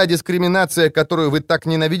 Вся та дискриминация, которую вы так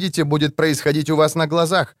ненавидите, будет происходить у вас на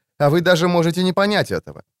глазах, а вы даже можете не понять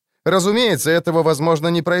этого. Разумеется, этого, возможно,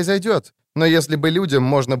 не произойдет, но если бы людям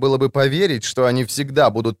можно было бы поверить, что они всегда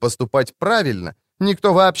будут поступать правильно,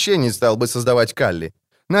 никто вообще не стал бы создавать Калли.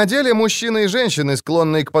 На деле мужчины и женщины,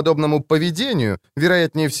 склонные к подобному поведению,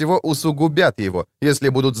 вероятнее всего усугубят его, если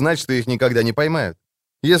будут знать, что их никогда не поймают.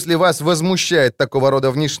 Если вас возмущает такого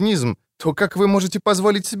рода внешнизм, то как вы можете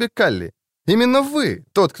позволить себе Калли? Именно вы,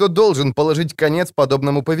 тот, кто должен положить конец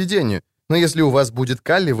подобному поведению, но если у вас будет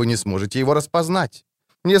Калли, вы не сможете его распознать.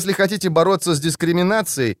 Если хотите бороться с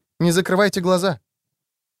дискриминацией, не закрывайте глаза.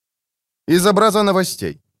 Из образа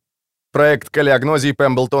новостей. Проект колеагнозии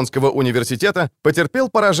Пемблтонского университета потерпел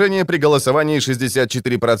поражение при голосовании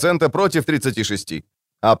 64% против 36%.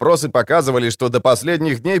 Опросы показывали, что до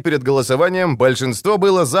последних дней перед голосованием большинство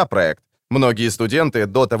было за проект. Многие студенты,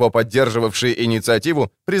 до того поддерживавшие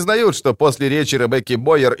инициативу, признают, что после речи Ребекки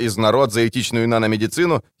Бойер из «Народ за этичную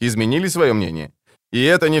наномедицину» изменили свое мнение. И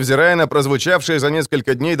это невзирая на прозвучавшее за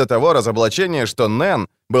несколько дней до того разоблачение, что НЭН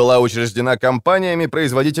была учреждена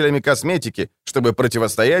компаниями-производителями косметики, чтобы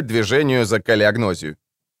противостоять движению за колеагнозию.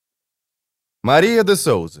 Мария де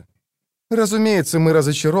Соуза. Разумеется, мы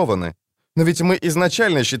разочарованы. Но ведь мы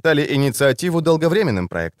изначально считали инициативу долговременным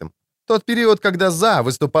проектом. Тот период, когда «за»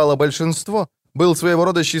 выступало большинство, был своего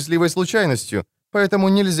рода счастливой случайностью, поэтому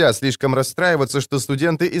нельзя слишком расстраиваться, что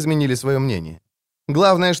студенты изменили свое мнение.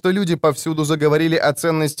 Главное, что люди повсюду заговорили о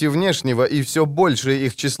ценности внешнего, и все большее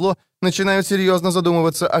их число начинают серьезно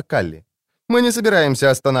задумываться о Калли. Мы не собираемся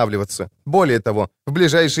останавливаться. Более того, в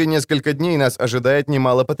ближайшие несколько дней нас ожидает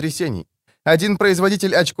немало потрясений. Один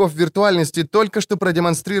производитель очков виртуальности только что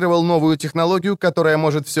продемонстрировал новую технологию, которая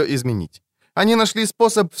может все изменить. Они нашли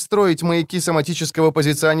способ встроить маяки соматического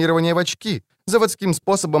позиционирования в очки, заводским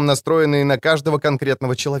способом настроенные на каждого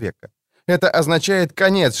конкретного человека. Это означает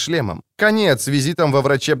конец шлемам, конец визитам во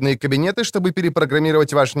врачебные кабинеты, чтобы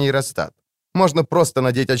перепрограммировать ваш нейростат. Можно просто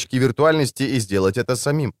надеть очки виртуальности и сделать это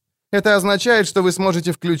самим. Это означает, что вы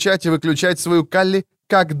сможете включать и выключать свою Калли,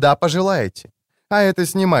 когда пожелаете. А это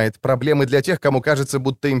снимает проблемы для тех, кому кажется,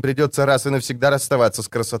 будто им придется раз и навсегда расставаться с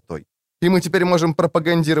красотой. И мы теперь можем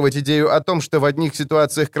пропагандировать идею о том, что в одних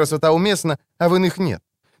ситуациях красота уместна, а в иных нет.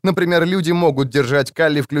 Например, люди могут держать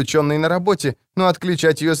Калли включенной на работе, но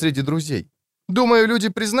отключать ее среди друзей. Думаю, люди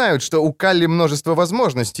признают, что у Калли множество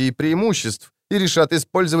возможностей и преимуществ, и решат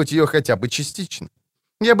использовать ее хотя бы частично.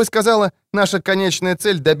 Я бы сказала, наша конечная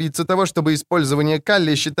цель — добиться того, чтобы использование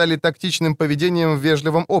Калли считали тактичным поведением в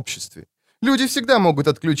вежливом обществе. Люди всегда могут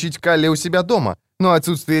отключить Калли у себя дома, но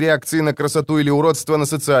отсутствие реакции на красоту или уродство на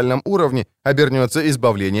социальном уровне обернется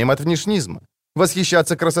избавлением от внешнизма.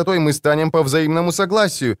 Восхищаться красотой мы станем по взаимному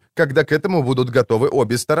согласию, когда к этому будут готовы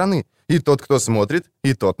обе стороны, и тот, кто смотрит,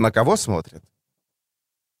 и тот, на кого смотрит.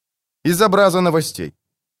 Из образа новостей.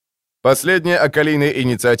 Последнее о калийной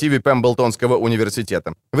инициативе Пемблтонского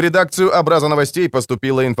университета. В редакцию образа новостей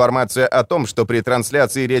поступила информация о том, что при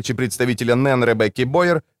трансляции речи представителя НЭН Ребекки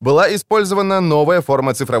Бойер была использована новая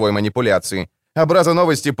форма цифровой манипуляции. Образа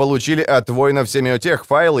новости получили от воинов семиотех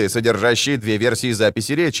файлы, содержащие две версии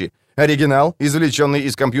записи речи. Оригинал, извлеченный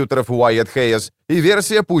из компьютеров Wyatt Hayes, и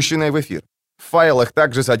версия, пущенная в эфир. В файлах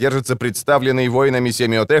также содержится представленный воинами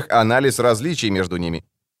семиотех анализ различий между ними.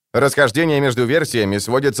 Расхождения между версиями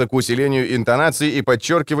сводятся к усилению интонации и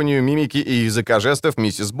подчеркиванию мимики и языка жестов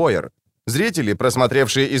миссис Бойер. Зрители,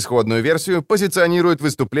 просмотревшие исходную версию, позиционируют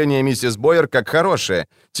выступление миссис Бойер как хорошее.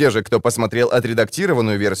 Те же, кто посмотрел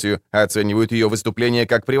отредактированную версию, оценивают ее выступление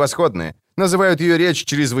как превосходное, называют ее речь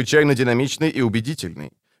чрезвычайно динамичной и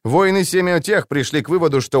убедительной. Воины семиотех пришли к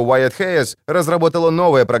выводу, что Wyatt Hayes разработала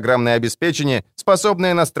новое программное обеспечение,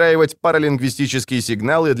 способное настраивать паралингвистические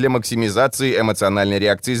сигналы для максимизации эмоциональной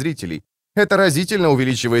реакции зрителей. Это разительно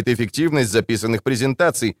увеличивает эффективность записанных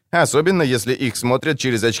презентаций, особенно если их смотрят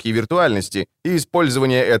через очки виртуальности, и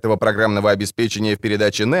использование этого программного обеспечения в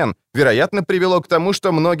передаче НЭН, вероятно, привело к тому,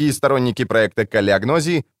 что многие сторонники проекта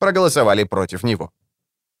колеагнозии проголосовали против него.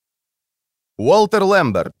 Уолтер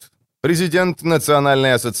Лэмберт, президент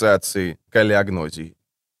Национальной ассоциации колеагнозии.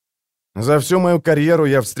 За всю мою карьеру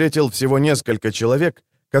я встретил всего несколько человек,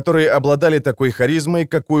 которые обладали такой харизмой,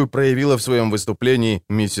 какую проявила в своем выступлении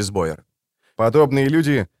миссис Бойер. Подобные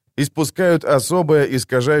люди испускают особое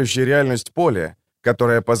искажающее реальность поле,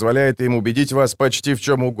 которое позволяет им убедить вас почти в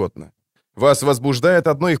чем угодно. Вас возбуждает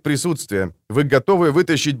одно их присутствие. Вы готовы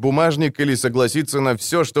вытащить бумажник или согласиться на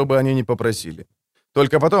все, что бы они ни попросили.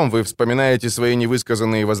 Только потом вы вспоминаете свои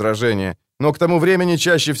невысказанные возражения, но к тому времени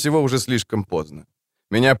чаще всего уже слишком поздно.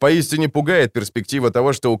 Меня поистине пугает перспектива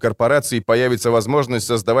того, что у корпораций появится возможность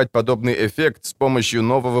создавать подобный эффект с помощью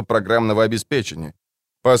нового программного обеспечения.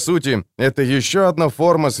 По сути, это еще одна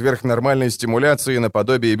форма сверхнормальной стимуляции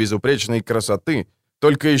наподобие безупречной красоты,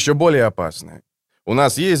 только еще более опасная. У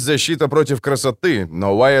нас есть защита против красоты,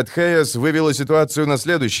 но Уайт Хейес вывела ситуацию на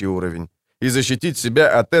следующий уровень, и защитить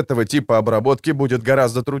себя от этого типа обработки будет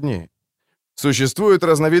гораздо труднее. Существует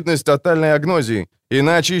разновидность тотальной агнозии,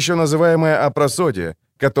 иначе еще называемая апросодия,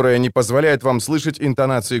 которая не позволяет вам слышать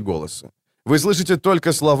интонации голоса. Вы слышите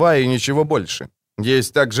только слова и ничего больше.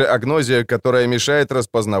 Есть также агнозия, которая мешает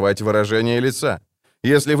распознавать выражение лица.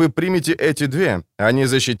 Если вы примете эти две, они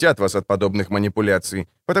защитят вас от подобных манипуляций,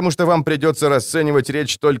 потому что вам придется расценивать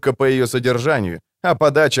речь только по ее содержанию, а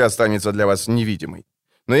подача останется для вас невидимой.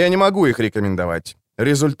 Но я не могу их рекомендовать.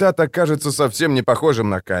 Результат окажется совсем не похожим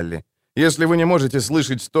на Калли. Если вы не можете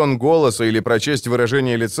слышать тон голоса или прочесть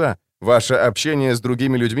выражение лица, ваше общение с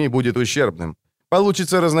другими людьми будет ущербным.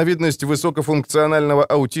 Получится разновидность высокофункционального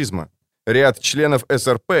аутизма. Ряд членов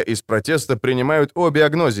СРП из протеста принимают обе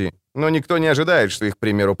агнозии, но никто не ожидает, что их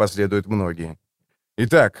примеру последуют многие.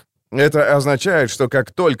 Итак, это означает, что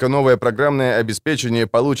как только новое программное обеспечение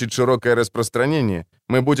получит широкое распространение,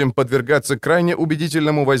 мы будем подвергаться крайне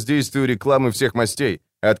убедительному воздействию рекламы всех мастей,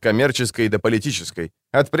 от коммерческой до политической,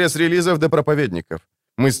 от пресс-релизов до проповедников.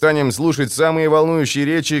 Мы станем слушать самые волнующие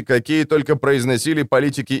речи, какие только произносили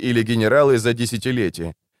политики или генералы за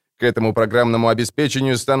десятилетия. К этому программному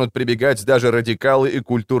обеспечению станут прибегать даже радикалы и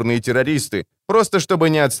культурные террористы, просто чтобы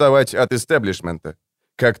не отставать от истеблишмента.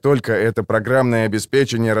 Как только это программное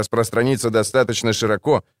обеспечение распространится достаточно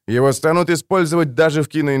широко, его станут использовать даже в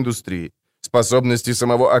киноиндустрии. Способности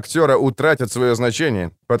самого актера утратят свое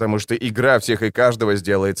значение, потому что игра всех и каждого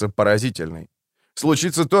сделается поразительной.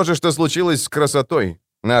 Случится то же, что случилось с красотой.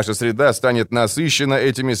 Наша среда станет насыщена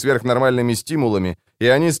этими сверхнормальными стимулами, и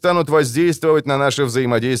они станут воздействовать на наше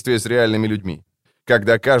взаимодействие с реальными людьми.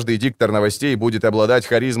 Когда каждый диктор новостей будет обладать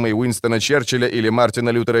харизмой Уинстона Черчилля или Мартина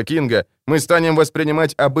Лютера Кинга, мы станем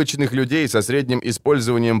воспринимать обычных людей со средним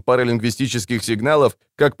использованием паралингвистических сигналов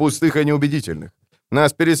как пустых и неубедительных.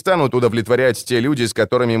 Нас перестанут удовлетворять те люди, с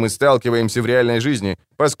которыми мы сталкиваемся в реальной жизни,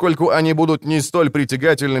 поскольку они будут не столь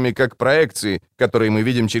притягательными, как проекции, которые мы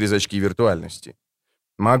видим через очки виртуальности.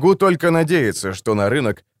 Могу только надеяться, что на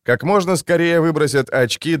рынок как можно скорее выбросят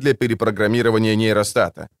очки для перепрограммирования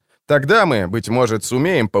нейростата. Тогда мы, быть может,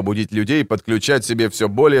 сумеем побудить людей подключать себе все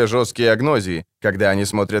более жесткие агнозии, когда они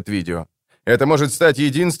смотрят видео. Это может стать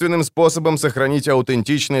единственным способом сохранить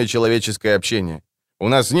аутентичное человеческое общение. У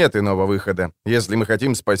нас нет иного выхода, если мы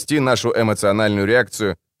хотим спасти нашу эмоциональную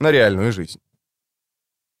реакцию на реальную жизнь.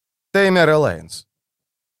 Теймер Alliance.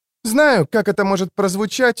 Знаю, как это может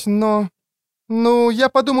прозвучать, но... я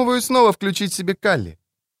подумываю снова включить себе Калли.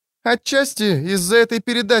 Отчасти из-за этой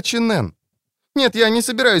передачи Нэн. Нет, я не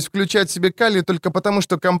собираюсь включать себе Калли только потому,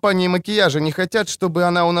 что компании макияжа не хотят, чтобы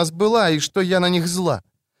она у нас была и что я на них зла.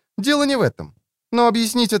 Дело не в этом. Но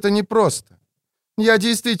объяснить это непросто. Я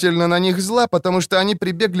действительно на них зла, потому что они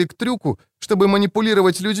прибегли к трюку, чтобы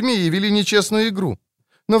манипулировать людьми и вели нечестную игру.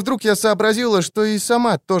 Но вдруг я сообразила, что и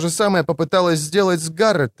сама то же самое попыталась сделать с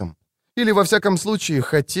Гарреттом. Или, во всяком случае,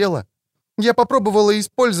 хотела. Я попробовала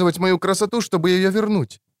использовать мою красоту, чтобы ее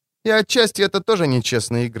вернуть. И отчасти это тоже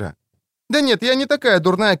нечестная игра. Да нет, я не такая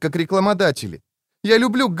дурная, как рекламодатели. Я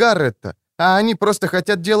люблю Гарретта, а они просто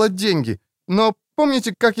хотят делать деньги. Но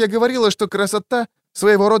помните, как я говорила, что красота —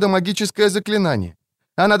 своего рода магическое заклинание?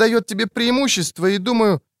 Она дает тебе преимущество, и,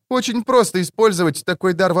 думаю, очень просто использовать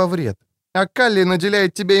такой дар во вред. А Калли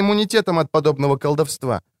наделяет тебя иммунитетом от подобного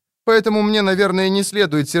колдовства. Поэтому мне, наверное, не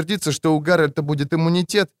следует сердиться, что у Гарретта будет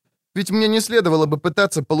иммунитет, ведь мне не следовало бы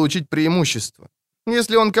пытаться получить преимущество.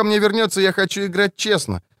 Если он ко мне вернется, я хочу играть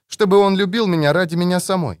честно, чтобы он любил меня ради меня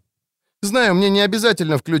самой. Знаю, мне не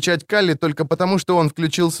обязательно включать Калли только потому, что он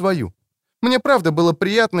включил свою. Мне правда было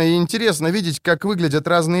приятно и интересно видеть, как выглядят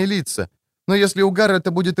разные лица. Но если у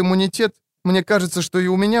Гаррета будет иммунитет, мне кажется, что и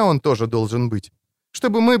у меня он тоже должен быть.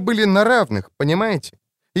 Чтобы мы были на равных, понимаете?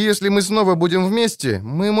 И если мы снова будем вместе,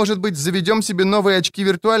 мы, может быть, заведем себе новые очки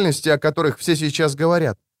виртуальности, о которых все сейчас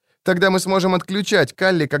говорят. Тогда мы сможем отключать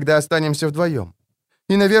Калли, когда останемся вдвоем.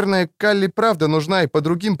 И, наверное, Калли правда нужна и по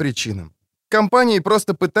другим причинам. Компании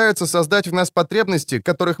просто пытаются создать в нас потребности,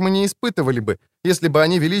 которых мы не испытывали бы, если бы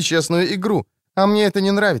они вели честную игру, а мне это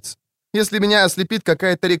не нравится. Если меня ослепит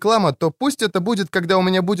какая-то реклама, то пусть это будет, когда у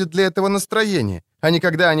меня будет для этого настроение, а не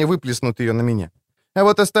когда они выплеснут ее на меня. А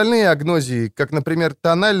вот остальные агнозии, как, например,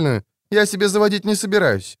 тональную, я себе заводить не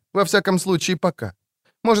собираюсь, во всяком случае пока.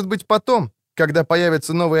 Может быть, потом, когда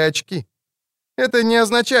появятся новые очки. Это не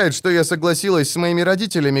означает, что я согласилась с моими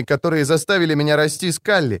родителями, которые заставили меня расти с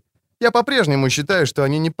Калли. Я по-прежнему считаю, что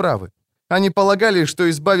они не правы. Они полагали, что,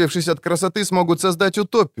 избавившись от красоты, смогут создать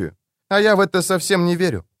утопию. А я в это совсем не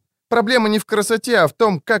верю. Проблема не в красоте, а в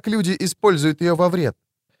том, как люди используют ее во вред.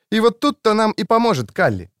 И вот тут-то нам и поможет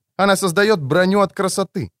Калли. Она создает броню от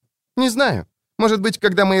красоты. Не знаю, может быть,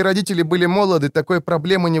 когда мои родители были молоды, такой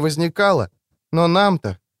проблемы не возникало, но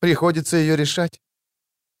нам-то приходится ее решать.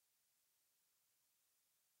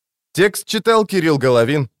 Текст читал Кирилл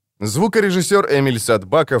Головин, звукорежиссер Эмиль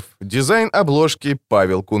Садбаков, дизайн обложки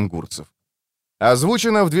Павел Кунгурцев.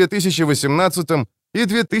 Озвучено в 2018 и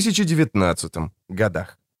 2019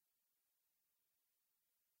 годах.